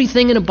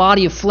everything in a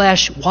body of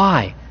flesh.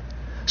 Why?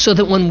 So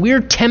that when we're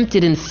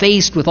tempted and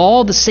faced with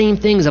all the same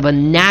things of a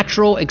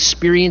natural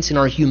experience in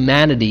our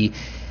humanity,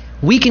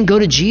 we can go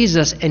to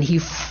Jesus and he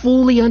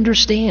fully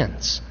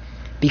understands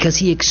because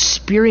he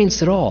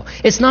experienced it all.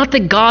 It's not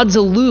that God's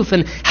aloof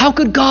and how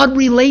could God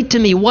relate to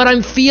me, what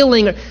I'm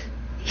feeling?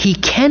 He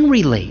can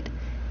relate.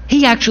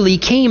 He actually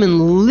came and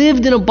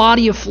lived in a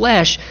body of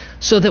flesh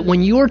so that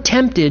when you're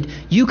tempted,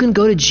 you can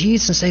go to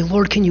Jesus and say,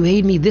 Lord, can you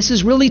aid me? This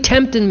is really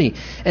tempting me.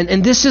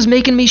 And this is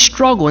making me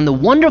struggle. And the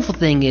wonderful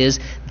thing is,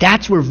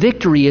 that's where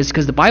victory is,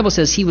 because the Bible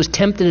says he was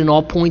tempted in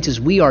all points as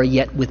we are,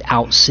 yet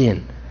without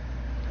sin.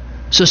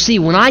 So see,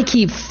 when I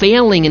keep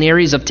failing in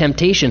areas of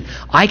temptation,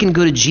 I can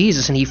go to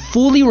Jesus and he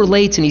fully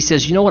relates and he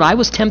says, you know what, I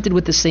was tempted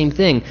with the same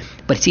thing,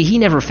 but see, he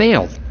never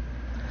failed.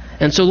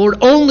 And so, Lord,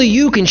 only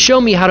you can show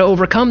me how to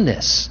overcome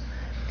this.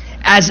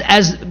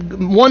 As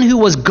one who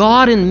was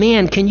God and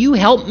man, can you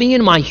help me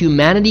in my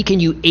humanity? Can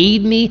you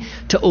aid me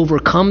to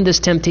overcome this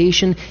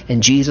temptation?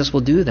 And Jesus will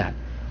do that.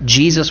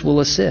 Jesus will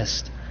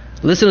assist.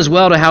 Listen as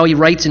well to how he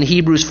writes in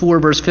Hebrews 4,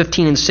 verse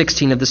 15 and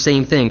 16 of the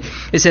same thing.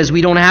 It says,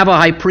 we don't have a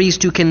high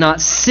priest who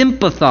cannot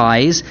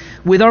sympathize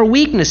with our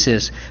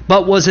weaknesses,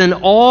 but was in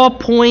all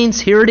points,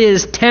 here it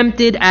is,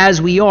 tempted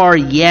as we are,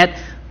 yet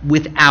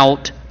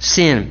without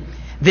sin.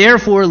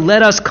 Therefore,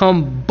 let us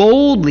come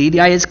boldly,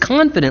 the idea is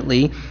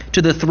confidently,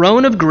 to the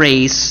throne of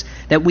grace,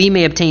 that we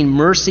may obtain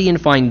mercy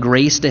and find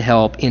grace to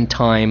help in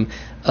time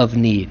of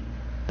need.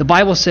 The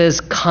Bible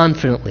says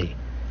confidently.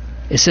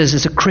 It says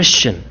as a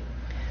Christian,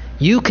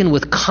 you can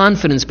with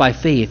confidence by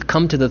faith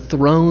come to the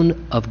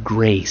throne of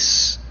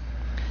grace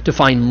to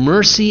find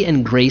mercy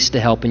and grace to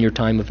help in your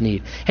time of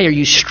need. Hey, are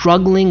you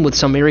struggling with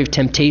some area of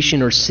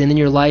temptation or sin in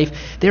your life?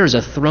 There is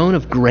a throne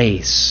of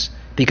grace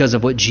because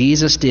of what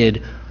Jesus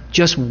did,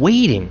 just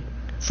waiting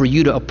for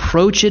you to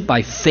approach it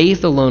by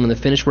faith alone in the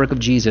finished work of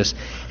Jesus.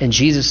 And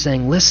Jesus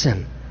saying,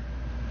 listen,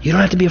 you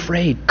don't have to be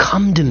afraid.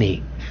 Come to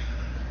me.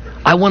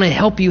 I want to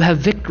help you have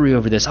victory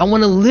over this. I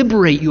want to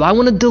liberate you. I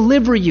want to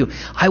deliver you.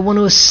 I want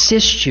to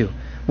assist you.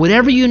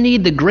 Whatever you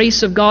need the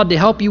grace of God to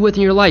help you with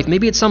in your life,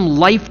 maybe it's some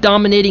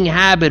life-dominating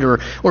habit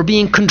or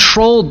being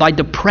controlled by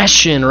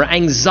depression or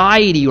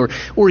anxiety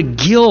or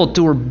guilt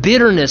or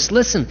bitterness.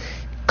 Listen,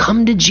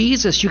 come to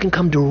Jesus. You can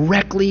come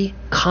directly,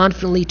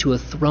 confidently to a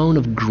throne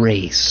of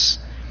grace.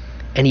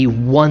 And He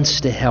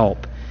wants to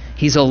help.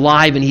 He's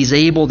alive and He's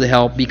able to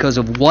help because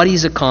of what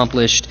He's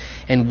accomplished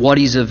and what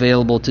He's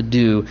available to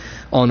do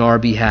on our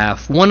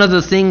behalf. One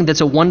other thing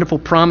that's a wonderful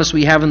promise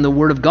we have in the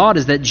Word of God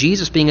is that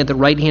Jesus, being at the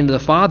right hand of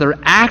the Father,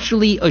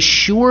 actually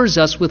assures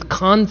us with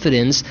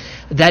confidence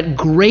that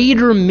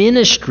greater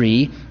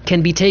ministry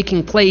can be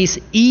taking place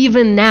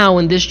even now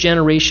in this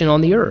generation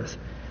on the earth.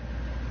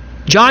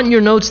 Jot in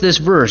your notes this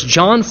verse,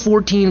 John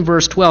 14,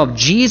 verse 12.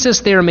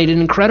 Jesus there made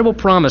an incredible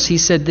promise. He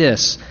said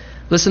this.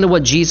 Listen to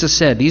what Jesus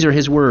said. These are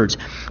His words.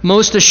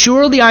 Most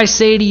assuredly I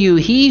say to you,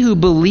 he who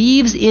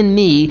believes in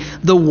me,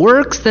 the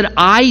works that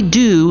I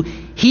do,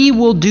 he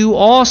will do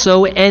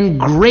also, and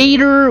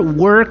greater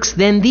works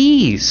than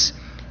these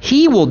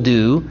he will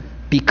do,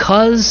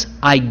 because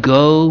I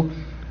go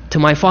to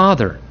my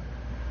Father.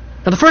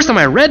 Now the first time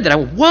I read that, I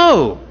went,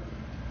 whoa!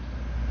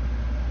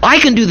 I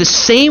can do the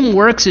same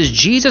works as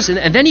Jesus?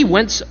 And then he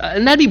went,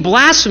 and that'd be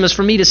blasphemous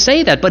for me to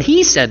say that, but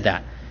He said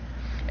that.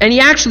 And He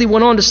actually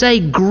went on to say,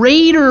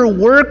 greater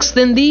works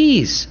than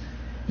these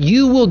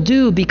you will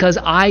do because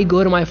I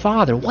go to my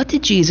Father. What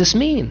did Jesus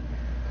mean?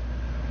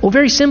 Well,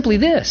 very simply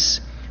this.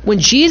 When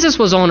Jesus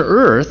was on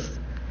earth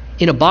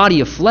in a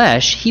body of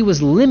flesh, He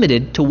was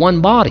limited to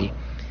one body.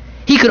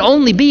 He could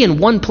only be in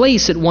one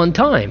place at one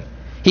time.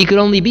 He could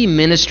only be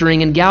ministering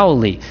in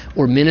Galilee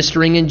or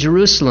ministering in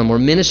Jerusalem or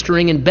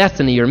ministering in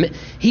Bethany.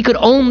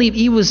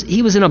 He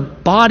was in a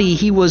body,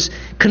 He was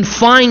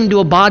confined to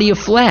a body of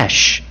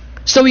flesh.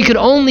 So He could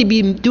only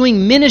be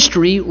doing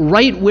ministry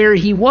right where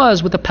He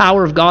was with the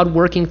power of God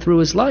working through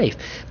His life.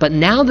 But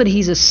now that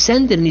He's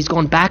ascended and He's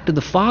gone back to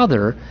the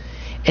Father,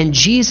 and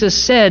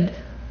Jesus said,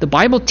 the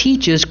Bible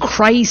teaches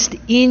Christ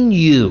in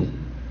you.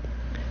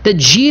 That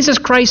Jesus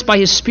Christ by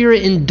His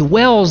Spirit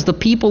indwells the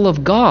people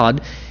of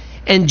God,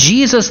 and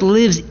Jesus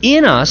lives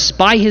in us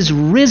by His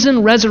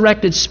risen,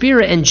 resurrected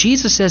Spirit. And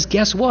Jesus says,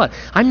 guess what?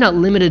 I'm not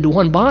limited to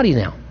one body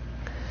now.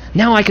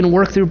 Now I can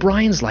work through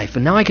Brian's life,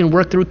 and now I can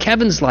work through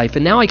Kevin's life,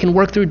 and now I can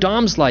work through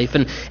Dom's life,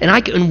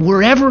 and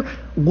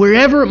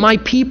wherever my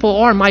people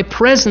are, my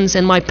presence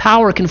and my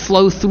power can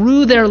flow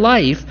through their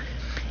life,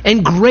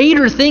 and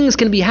greater things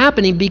can be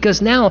happening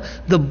because now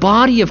the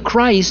body of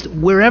Christ,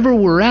 wherever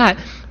we're at,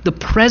 the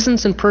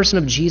presence and person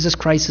of Jesus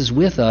Christ is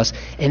with us,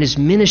 and His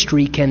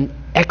ministry can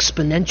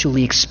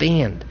exponentially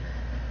expand.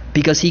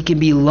 Because He can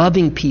be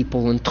loving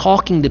people and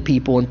talking to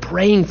people and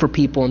praying for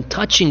people and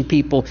touching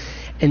people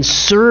and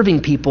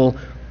serving people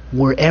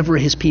wherever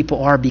His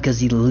people are, because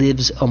He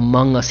lives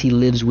among us. He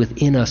lives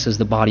within us as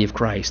the body of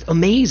Christ.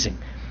 Amazing.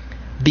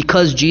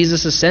 Because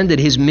Jesus ascended,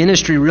 His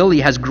ministry really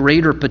has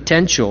greater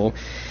potential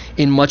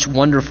in much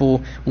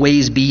wonderful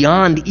ways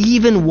beyond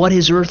even what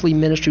His earthly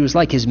ministry was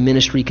like. His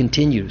ministry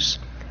continues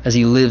as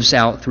He lives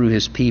out through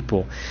His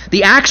people.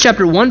 The Acts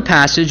chapter 1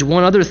 passage,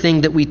 one other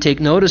thing that we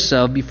take notice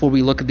of before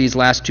we look at these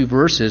last two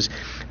verses,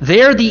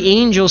 there the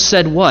angels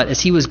said what?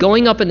 As He was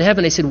going up into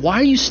heaven, they said,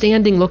 why are you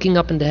standing looking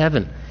up into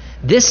heaven?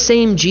 This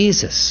same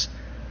Jesus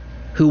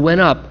who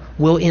went up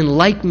will in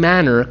like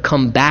manner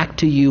come back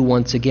to you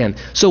once again.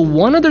 So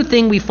one other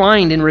thing we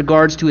find in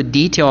regards to a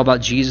detail about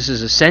Jesus'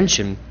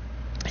 ascension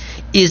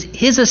is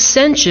His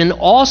ascension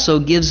also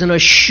gives an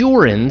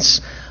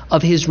assurance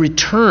of His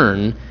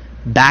return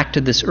back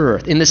to this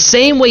earth. In the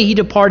same way He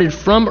departed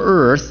from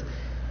earth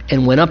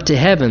and went up to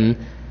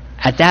heaven,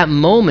 at that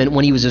moment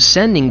when He was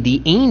ascending,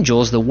 the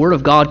angels, the Word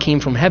of God came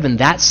from heaven.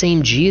 That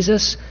same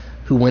Jesus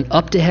who went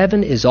up to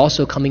heaven is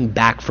also coming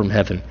back from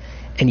heaven.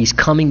 And He's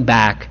coming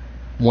back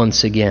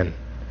once again.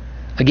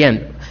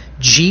 Again,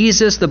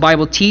 Jesus, the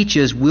Bible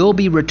teaches, will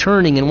be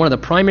returning, and one of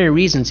the primary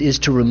reasons is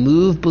to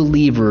remove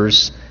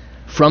believers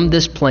from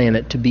this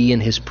planet to be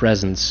in His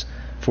presence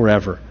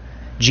forever.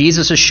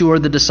 Jesus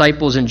assured the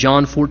disciples in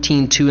John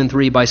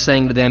 14:2-3 by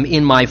saying to them,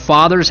 in my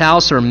Father's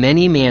house are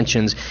many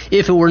mansions.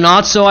 If it were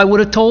not so, I would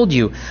have told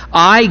you.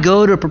 I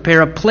go to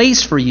prepare a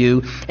place for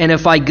you, and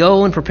if I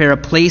go and prepare a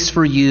place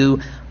for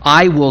you,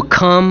 I will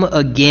come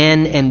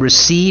again and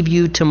receive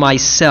you to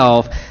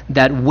myself,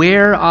 that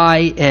where I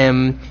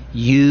am,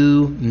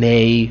 you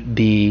may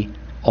be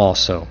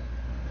also.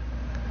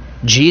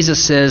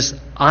 Jesus says,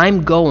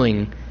 I'm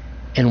going,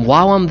 and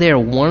while I'm there,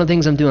 one of the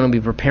things I'm doing, I'll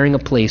be preparing a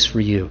place for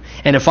you.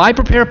 And if I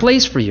prepare a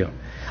place for you,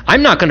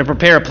 I'm not going to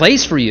prepare a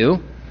place for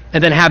you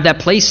and then have that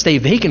place stay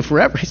vacant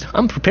forever.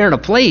 I'm preparing a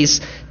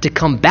place to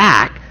come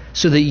back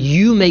so that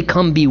you may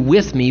come be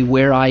with me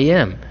where I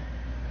am.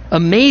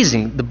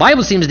 Amazing. The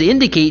Bible seems to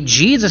indicate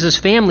Jesus'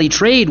 family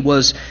trade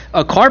was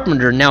a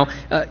carpenter. Now,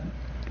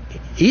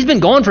 He's been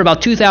gone for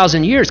about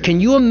 2,000 years. Can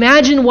you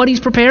imagine what He's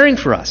preparing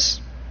for us?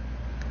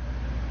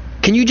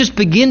 Can you just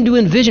begin to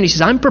envision? He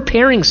says, I'm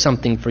preparing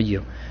something for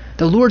you.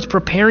 The Lord's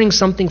preparing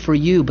something for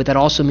you, but that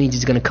also means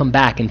He's going to come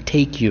back and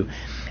take you.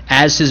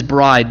 as his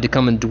bride to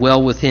come and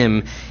dwell with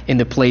him in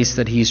the place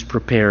that he's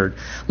prepared.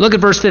 Look at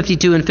verse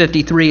 52 and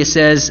 53. It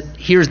says,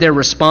 here's their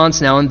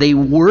response now, and they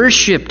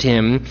worshipped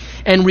him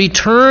and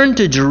returned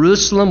to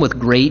Jerusalem with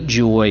great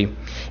joy,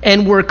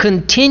 and were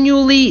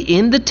continually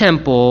in the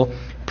temple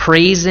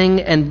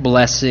praising and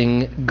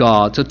blessing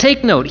God. So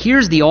take note,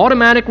 here's the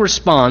automatic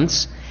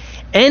response,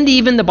 and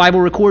even the Bible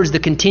records the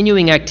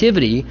continuing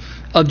activity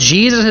of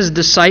Jesus'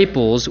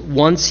 disciples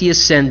once he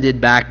ascended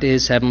back to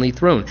his heavenly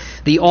throne.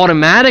 The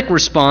automatic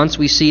response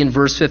we see in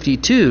verse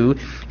 52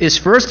 is,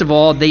 first of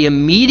all, they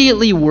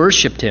immediately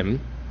worshiped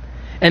him,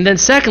 and then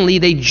secondly,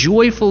 they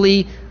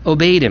joyfully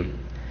obeyed him.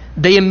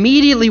 They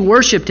immediately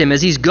worshiped him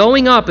as he's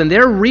going up, and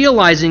they're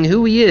realizing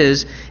who he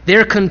is.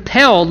 They're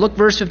compelled, look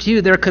verse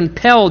 52, they're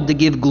compelled to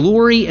give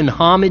glory and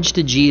homage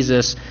to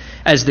Jesus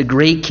as the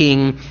great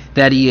king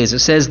that he is. It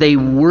says they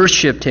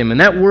worshipped him.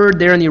 And that word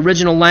there in the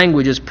original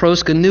language is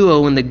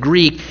proskuneo in the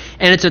Greek,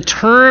 and it's a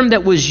term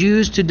that was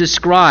used to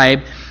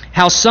describe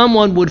how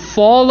someone would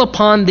fall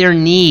upon their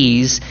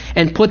knees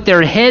and put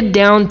their head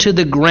down to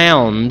the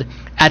ground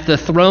at the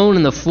throne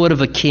and the foot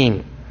of a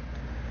king.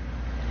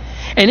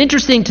 And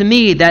interesting to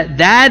me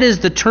that is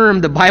the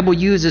term the Bible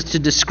uses to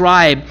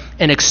describe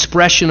an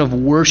expression of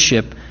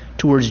worship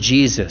towards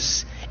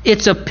Jesus.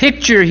 It's a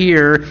picture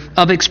here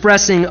of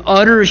expressing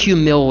utter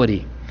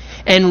humility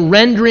and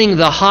rendering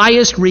the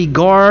highest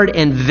regard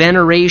and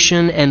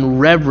veneration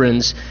and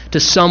reverence to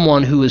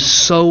someone who is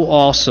so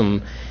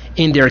awesome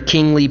in their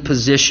kingly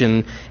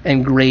position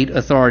and great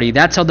authority.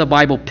 That's how the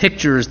Bible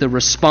pictures the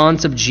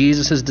response of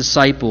Jesus'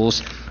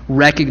 disciples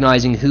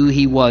recognizing who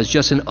he was.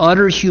 Just an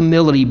utter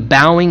humility,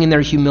 bowing in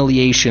their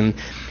humiliation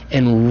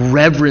and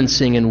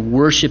reverencing and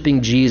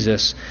worshiping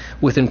Jesus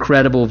with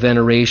incredible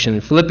veneration.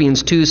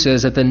 Philippians 2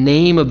 says, at the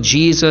name of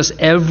Jesus,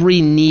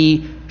 every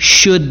knee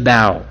should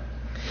bow,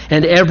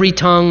 and every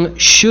tongue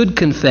should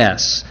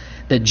confess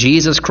that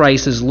Jesus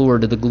Christ is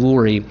Lord, to the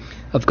glory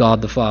of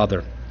God the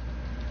Father.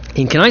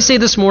 And can I say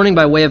this morning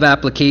by way of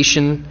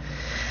application,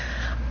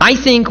 I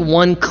think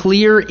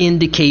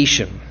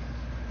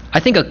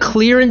a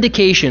clear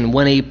indication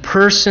when a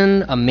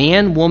person, a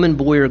man, woman,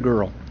 boy, or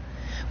girl,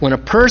 when a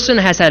person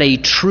has had a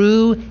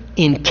true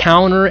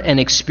encounter and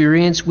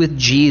experience with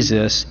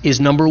Jesus is,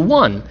 number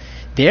one,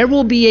 there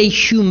will be a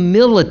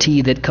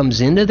humility that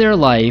comes into their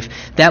life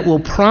that will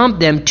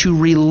prompt them to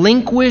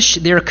relinquish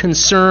their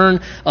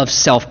concern of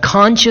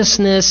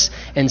self-consciousness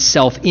and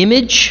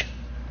self-image,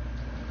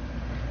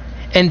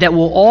 and that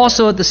will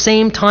also at the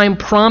same time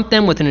prompt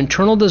them with an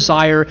internal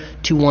desire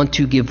to want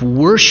to give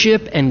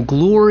worship and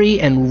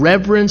glory and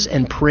reverence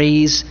and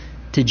praise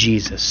to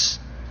Jesus.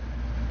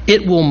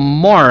 It will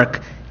mark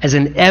as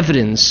an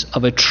evidence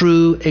of a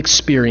true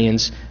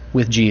experience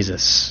with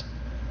Jesus.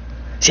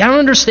 See, I don't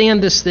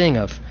understand this thing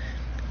of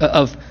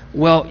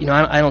well,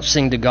 I don't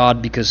sing to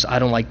God because I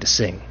don't like to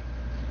sing.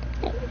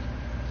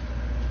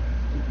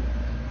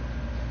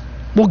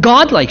 Well,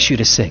 God likes you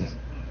to sing.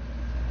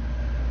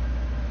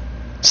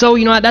 So,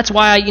 that's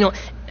why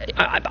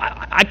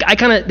I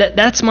kind of,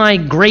 that's my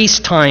grace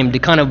time to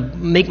kind of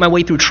make my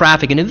way through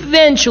traffic and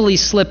eventually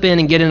slip in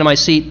and get into my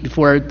seat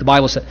before the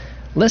Bible says,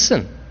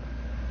 listen,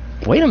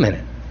 wait a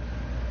minute.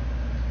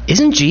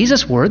 Isn't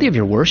Jesus worthy of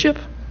your worship?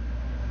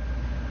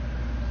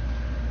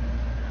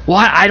 Well,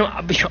 I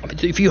don't,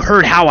 if you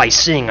heard how I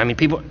sing,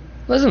 people,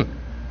 listen,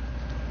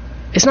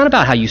 it's not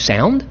about how you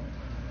sound.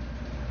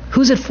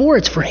 Who's it for?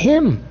 It's for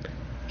him.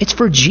 It's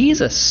for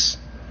Jesus.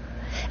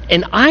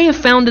 And I have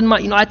found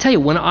I tell you,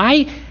 when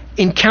I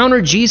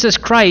encountered Jesus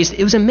Christ,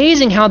 it was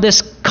amazing how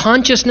this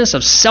consciousness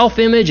of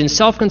self-image and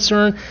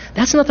self-concern,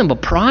 that's nothing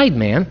but pride,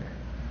 man.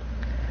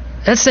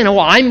 That's saying,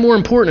 I'm more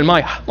important,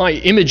 and my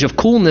image of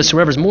coolness or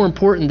whatever is more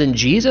important than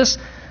Jesus.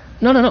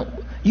 No.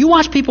 You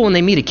watch people when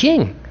they meet a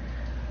king.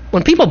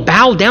 When people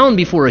bow down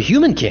before a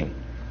human king,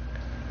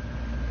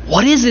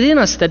 what is it in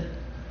us that,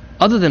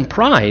 other than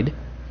pride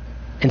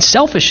and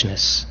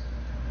selfishness,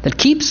 that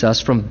keeps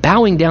us from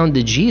bowing down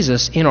to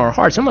Jesus in our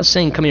hearts? I'm not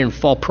saying come here and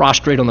fall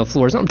prostrate on the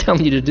floor. It's not what I'm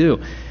telling you to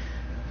do.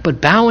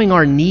 But bowing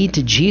our knee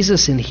to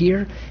Jesus in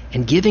here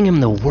and giving him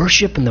the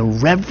worship and the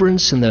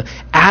reverence and the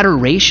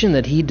adoration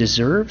that he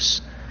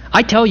deserves.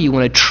 I tell you,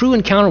 when a true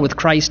encounter with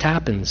Christ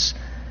happens,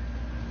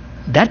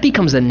 that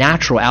becomes a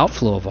natural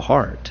outflow of a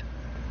heart.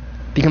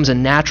 Becomes a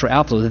natural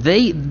outflow.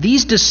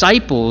 These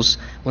disciples,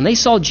 when they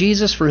saw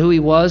Jesus for who he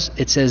was,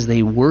 it says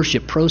they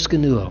worship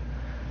proskuneo.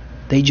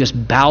 They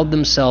just bowed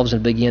themselves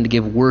and began to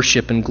give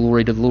worship and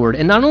glory to the Lord.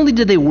 And not only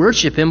did they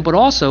worship him, but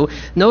also,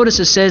 notice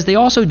it says, they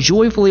also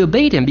joyfully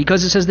obeyed him,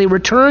 because it says they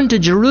returned to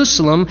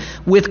Jerusalem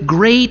with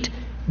great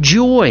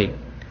joy.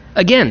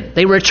 Again,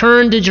 they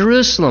returned to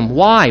Jerusalem.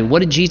 Why? What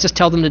did Jesus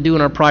tell them to do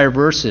in our prior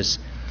verses?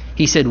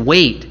 He said,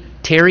 wait,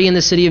 tarry in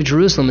the city of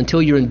Jerusalem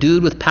until you're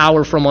endued with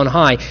power from on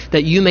high,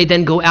 that you may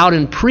then go out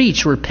and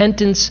preach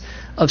repentance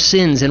of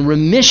sins and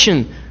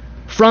remission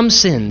from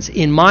sins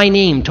in my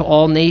name to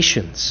all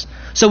nations.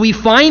 So we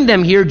find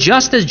them here,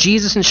 just as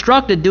Jesus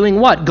instructed, doing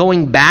what?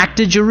 Going back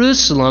to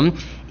Jerusalem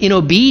in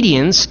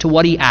obedience to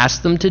what he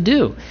asked them to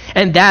do.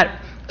 And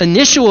that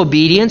Initial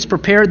obedience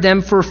prepared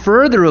them for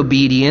further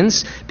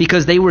obedience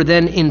because they were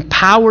then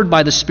empowered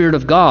by the Spirit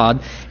of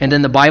God. And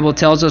then the Bible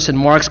tells us in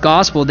Mark's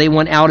Gospel, they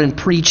went out and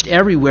preached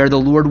everywhere, the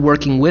Lord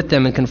working with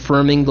them and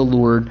confirming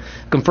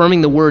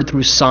the word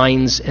through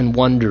signs and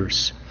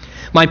wonders.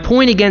 My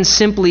point again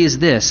simply is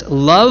this: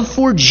 love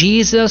for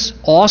Jesus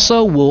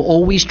also will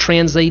always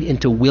translate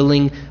into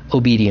willing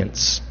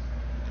obedience.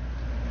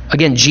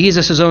 Again,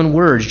 Jesus' own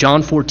words,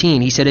 John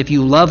 14, he said, "If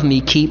you love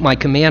me, keep my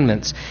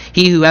commandments.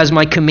 He who has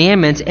my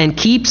commandments and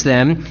keeps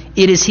them,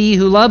 it is he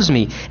who loves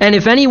me. And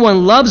if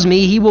anyone loves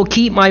me, he will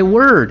keep my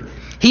word.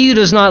 He who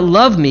does not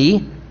love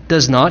me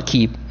does not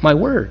keep my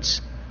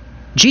words."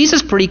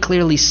 Jesus pretty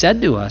clearly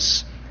said to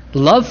us,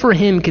 love for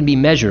him can be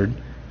measured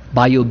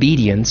by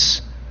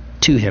obedience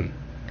to him.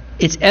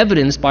 It's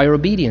evidenced by our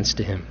obedience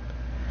to him.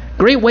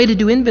 Great way to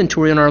do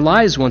inventory in our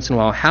lives once in a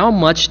while. How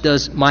much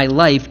does my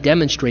life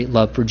demonstrate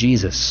love for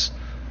Jesus?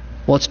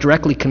 Well, it's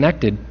directly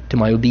connected to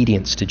my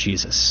obedience to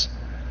Jesus.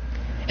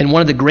 And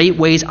one of the great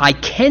ways I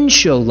can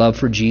show love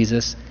for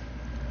Jesus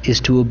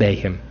is to obey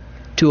him.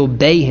 To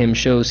obey him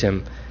shows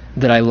him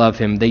that I love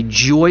him. They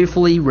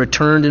joyfully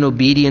returned in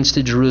obedience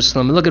to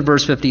Jerusalem. Look at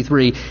verse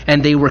 53.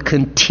 And they were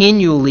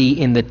continually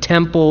in the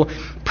temple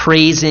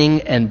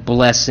praising and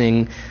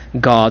blessing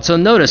God. So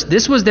notice,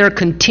 this was their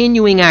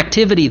continuing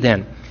activity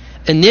then.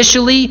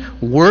 Initially,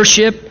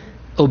 worship,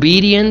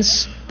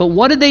 obedience. But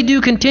what did they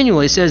do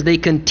continually? It says they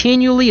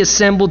continually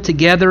assembled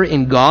together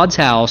in God's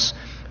house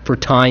for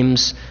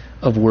times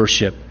of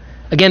worship.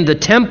 Again, the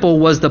temple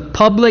was the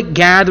public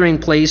gathering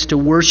place to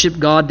worship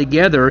God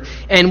together.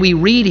 And we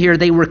read here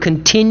they were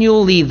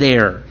continually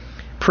there,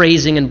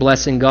 praising and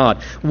blessing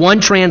God. One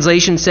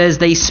translation says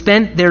they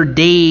spent their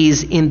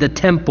days in the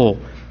temple,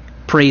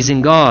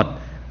 praising God.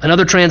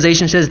 Another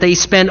translation says they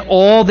spent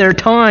all their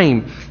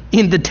time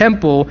in the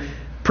temple,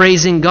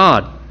 praising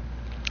God.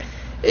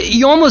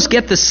 You almost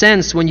get the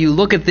sense when you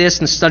look at this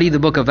and study the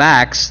book of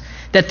Acts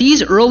that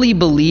these early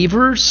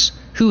believers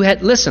who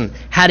had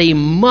a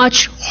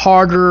much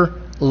harder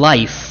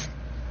life.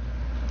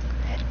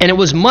 And it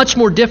was much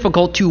more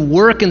difficult to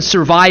work and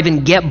survive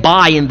and get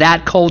by in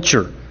that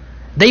culture.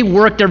 They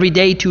worked every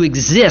day to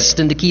exist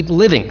and to keep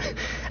living.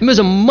 It was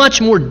a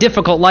much more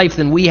difficult life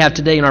than we have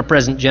today in our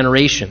present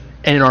generation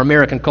and in our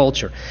American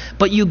culture.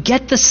 But you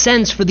get the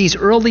sense for these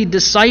early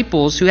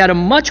disciples who had a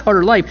much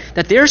harder life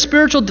that their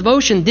spiritual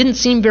devotion didn't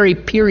seem very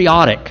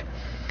periodic.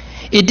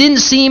 It didn't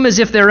seem as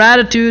if their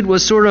attitude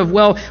was sort of,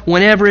 well,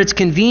 whenever it's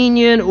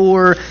convenient,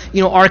 or,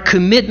 our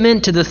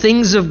commitment to the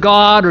things of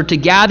God or to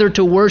gather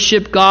to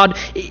worship God.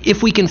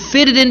 If we can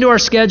fit it into our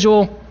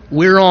schedule,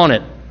 we're on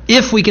it.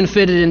 If we can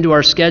fit it into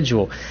our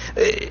schedule.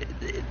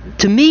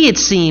 To me, it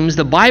seems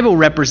the Bible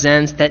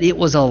represents that it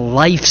was a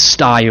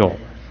lifestyle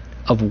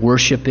of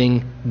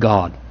worshiping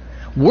God.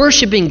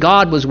 Worshiping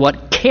God was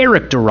what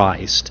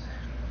characterized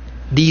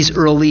these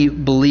early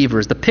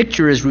believers. The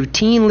picture is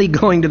routinely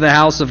going to the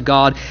house of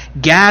God,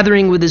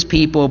 gathering with his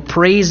people,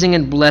 praising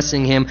and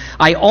blessing him.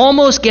 I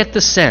almost get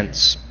the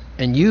sense,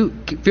 and you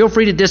feel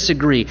free to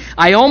disagree,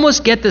 I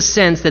almost get the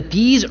sense that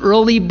these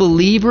early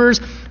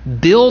believers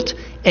built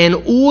and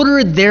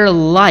ordered their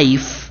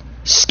life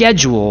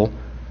schedule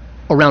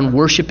around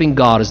worshiping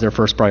God as their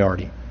first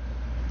priority.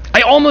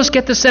 I almost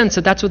get the sense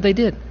that that's what they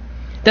did.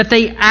 That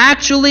they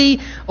actually,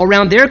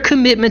 around their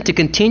commitment to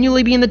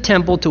continually be in the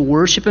temple to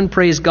worship and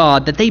praise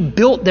God, that they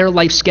built their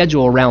life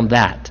schedule around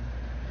that.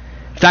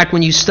 In fact,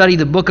 when you study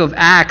the book of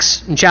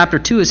Acts in chapter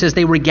 2, it says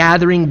they were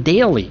gathering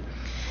daily.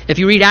 If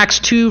you read Acts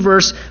 2,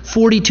 verse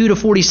 42 to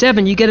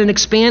 47, you get an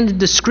expanded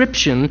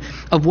description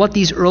of what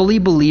these early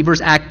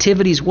believers'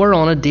 activities were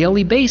on a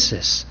daily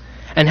basis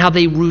and how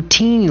they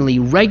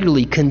routinely,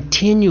 regularly,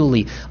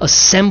 continually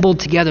assembled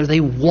together. They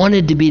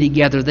wanted to be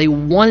together. They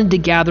wanted to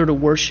gather to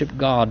worship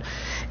God.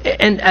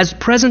 And as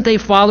present-day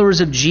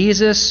followers of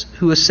Jesus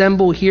who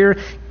assemble here,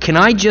 can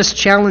I just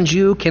challenge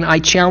you? Can I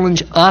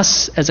challenge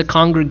us as a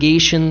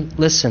congregation?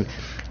 Listen,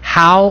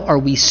 how are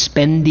we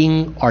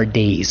spending our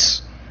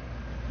days?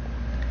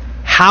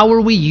 How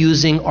are we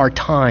using our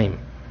time?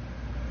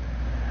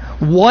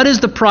 What is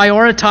the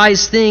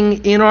prioritized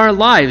thing in our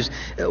lives?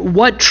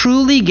 What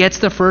truly gets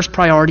the first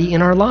priority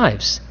in our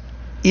lives?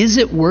 Is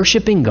it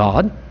worshiping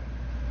God,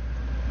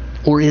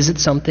 or is it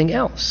something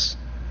else?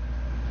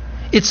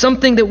 It's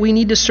something that we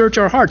need to search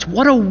our hearts.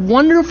 What a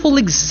wonderful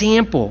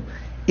example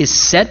is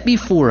set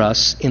before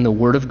us in the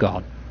Word of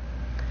God.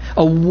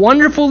 A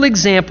wonderful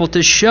example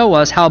to show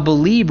us how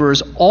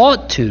believers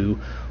ought to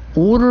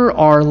order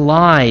our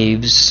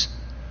lives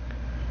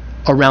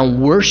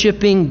around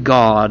worshiping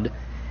God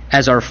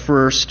as our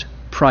first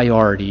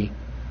priority.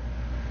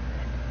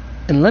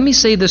 And let me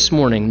say this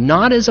morning,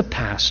 not as a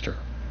pastor,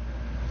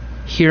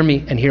 hear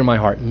me and hear my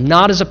heart,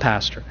 not as a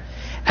pastor,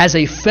 as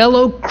a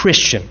fellow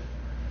Christian,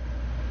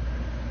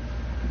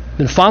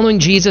 been following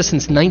Jesus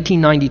since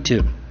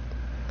 1992,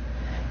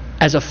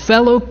 as a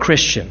fellow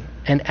Christian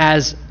and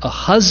as a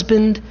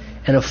husband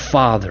and a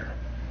father,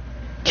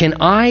 can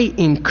I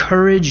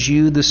encourage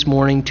you this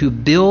morning to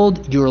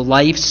build your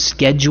life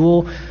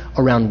schedule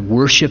around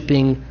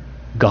worshiping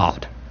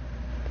God?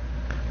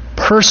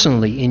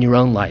 personally in your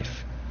own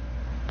life,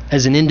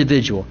 as an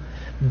individual,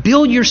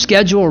 build your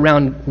schedule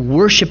around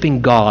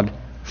worshiping God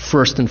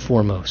first and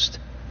foremost.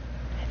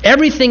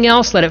 Everything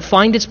else, let it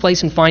find its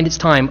place and find its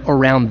time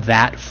around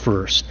that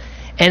first.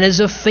 And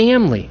as a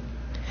family,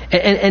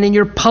 and in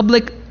your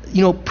public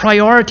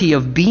priority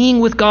of being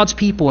with God's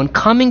people and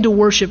coming to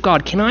worship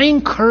God, can I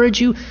encourage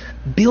you,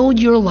 build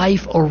your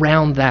life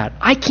around that.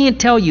 I can't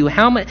tell you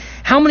how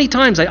many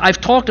times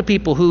I've talked to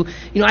people who,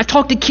 I've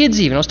talked to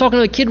kids even. I was talking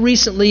to a kid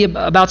recently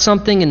about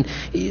something and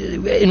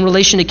in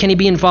relation to can he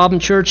be involved in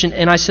church,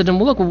 and I said to him,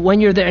 well, look,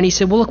 when you're there, and he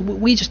said, well, look,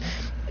 we just,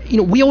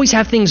 we always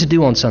have things to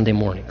do on Sunday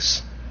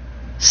mornings.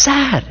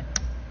 Sad.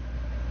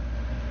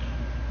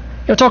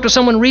 Talk to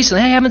someone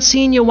recently. Hey, I haven't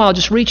seen you in a while.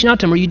 Just reaching out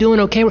to them. Are you doing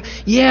okay?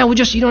 Yeah, we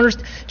just,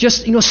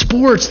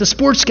 sports. The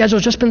sports schedule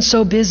has just been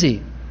so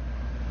busy.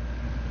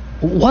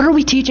 What are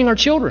we teaching our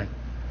children?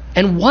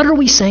 And what are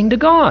we saying to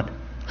God?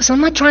 Listen,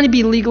 I'm not trying to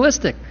be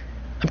legalistic.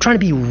 I'm trying to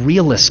be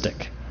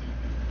realistic.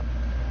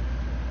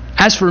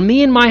 As for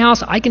me and my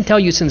house, I can tell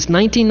you since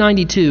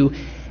 1992,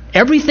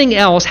 everything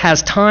else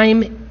has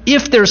time,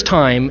 if there's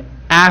time,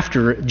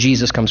 after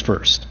Jesus comes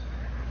first.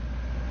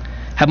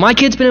 Have my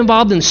kids been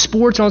involved in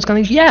sports and all those kind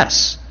of things?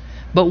 Yes.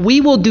 But we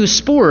will do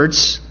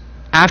sports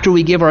after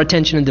we give our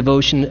attention and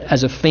devotion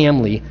as a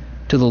family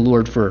to the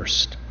Lord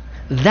first.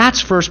 That's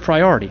first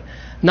priority.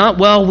 Not,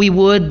 well, we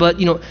would, but,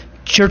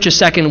 church is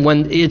second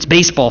when it's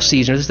baseball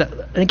season.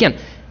 And again,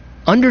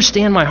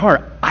 understand my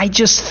heart. I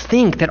just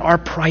think that our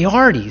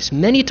priorities,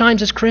 many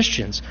times as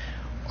Christians,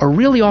 are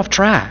really off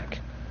track.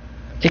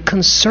 It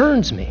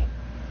concerns me.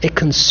 It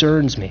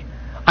concerns me.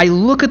 I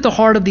look at the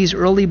heart of these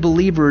early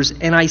believers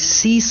and I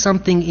see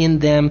something in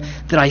them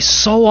that I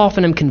so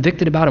often am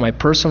convicted about in my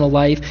personal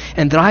life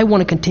and that I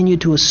want to continue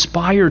to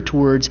aspire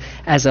towards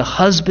as a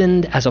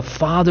husband, as a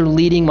father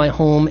leading my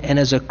home, and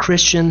as a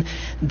Christian,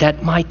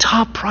 that my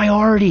top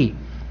priority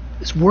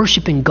is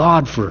worshiping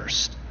God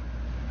first.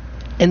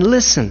 And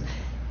listen,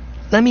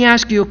 let me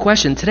ask you a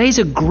question. Today's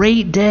a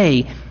great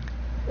day.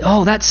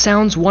 Oh, that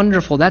sounds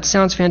wonderful. That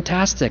sounds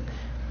fantastic.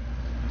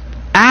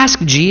 Ask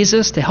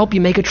Jesus to help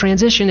you make a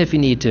transition if you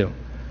need to.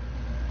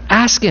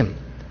 Ask him.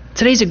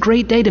 Today's a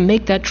great day to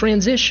make that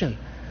transition,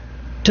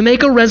 to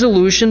make a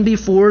resolution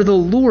before the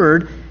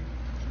Lord,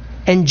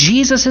 and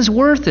Jesus is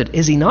worth it,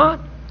 is he not?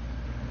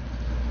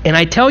 And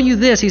I tell you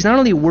this, he's not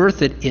only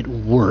worth it, it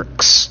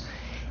works.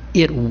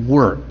 It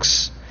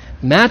works.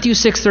 Matthew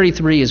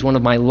 6:33 is one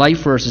of my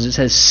life verses. It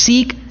says,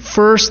 "Seek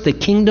first the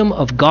kingdom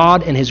of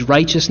God and his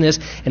righteousness,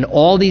 and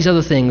all these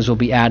other things will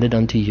be added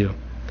unto you."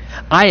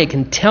 I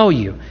can tell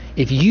you,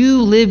 if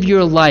you live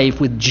your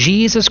life with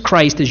Jesus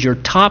Christ as your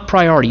top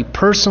priority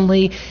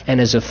personally and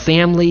as a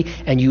family,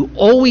 and you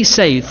always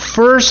say,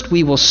 first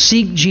we will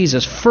seek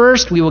Jesus,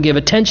 first we will give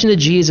attention to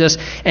Jesus,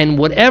 and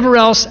whatever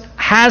else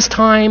has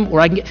time,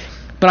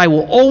 but I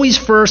will always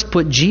first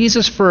put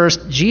Jesus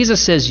first. Jesus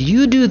says,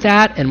 you do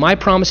that, and my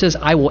promise is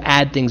I will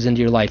add things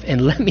into your life.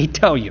 And let me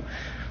tell you,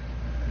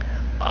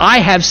 I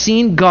have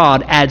seen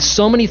God add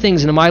so many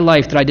things into my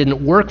life that I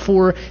didn't work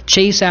for,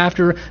 chase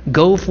after,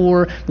 go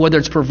for, whether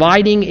it's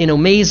providing in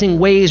amazing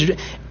ways.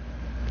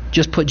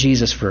 Just put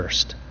Jesus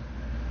first.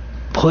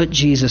 Put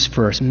Jesus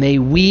first. May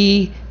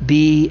we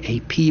be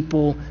a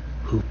people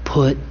who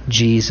put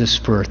Jesus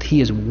first. He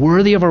is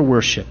worthy of our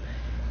worship,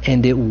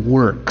 and it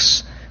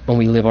works when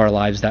we live our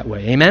lives that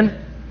way. Amen?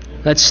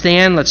 Let's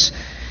stand. Let's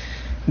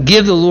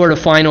give the Lord a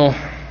final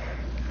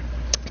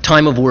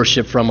time of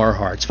worship from our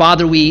hearts.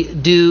 Father, we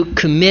do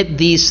commit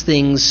these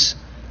things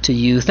to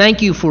you.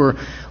 Thank you for,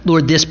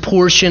 Lord, this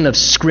portion of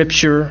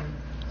Scripture.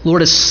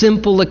 Lord, a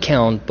simple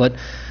account, but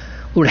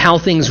Lord, how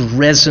things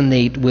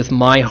resonate with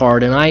my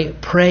heart. And I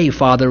pray,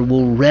 Father,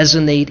 will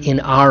resonate in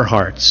our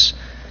hearts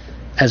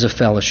as a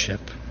fellowship.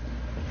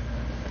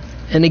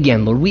 And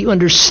again, Lord, we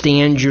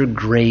understand your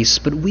grace,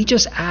 but we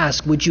just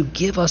ask, would you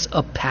give us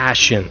a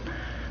passion,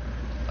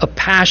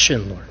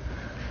 Lord,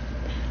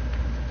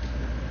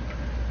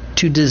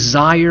 to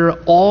desire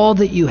all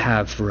that you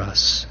have for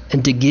us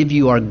and to give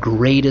you our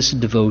greatest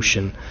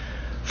devotion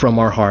from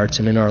our hearts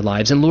and in our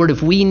lives. And Lord,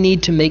 if we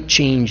need to make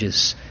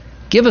changes,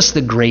 give us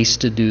the grace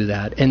to do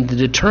that and the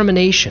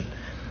determination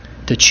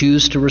to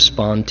choose to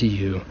respond to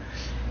you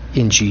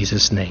in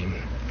Jesus' name.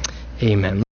 Amen.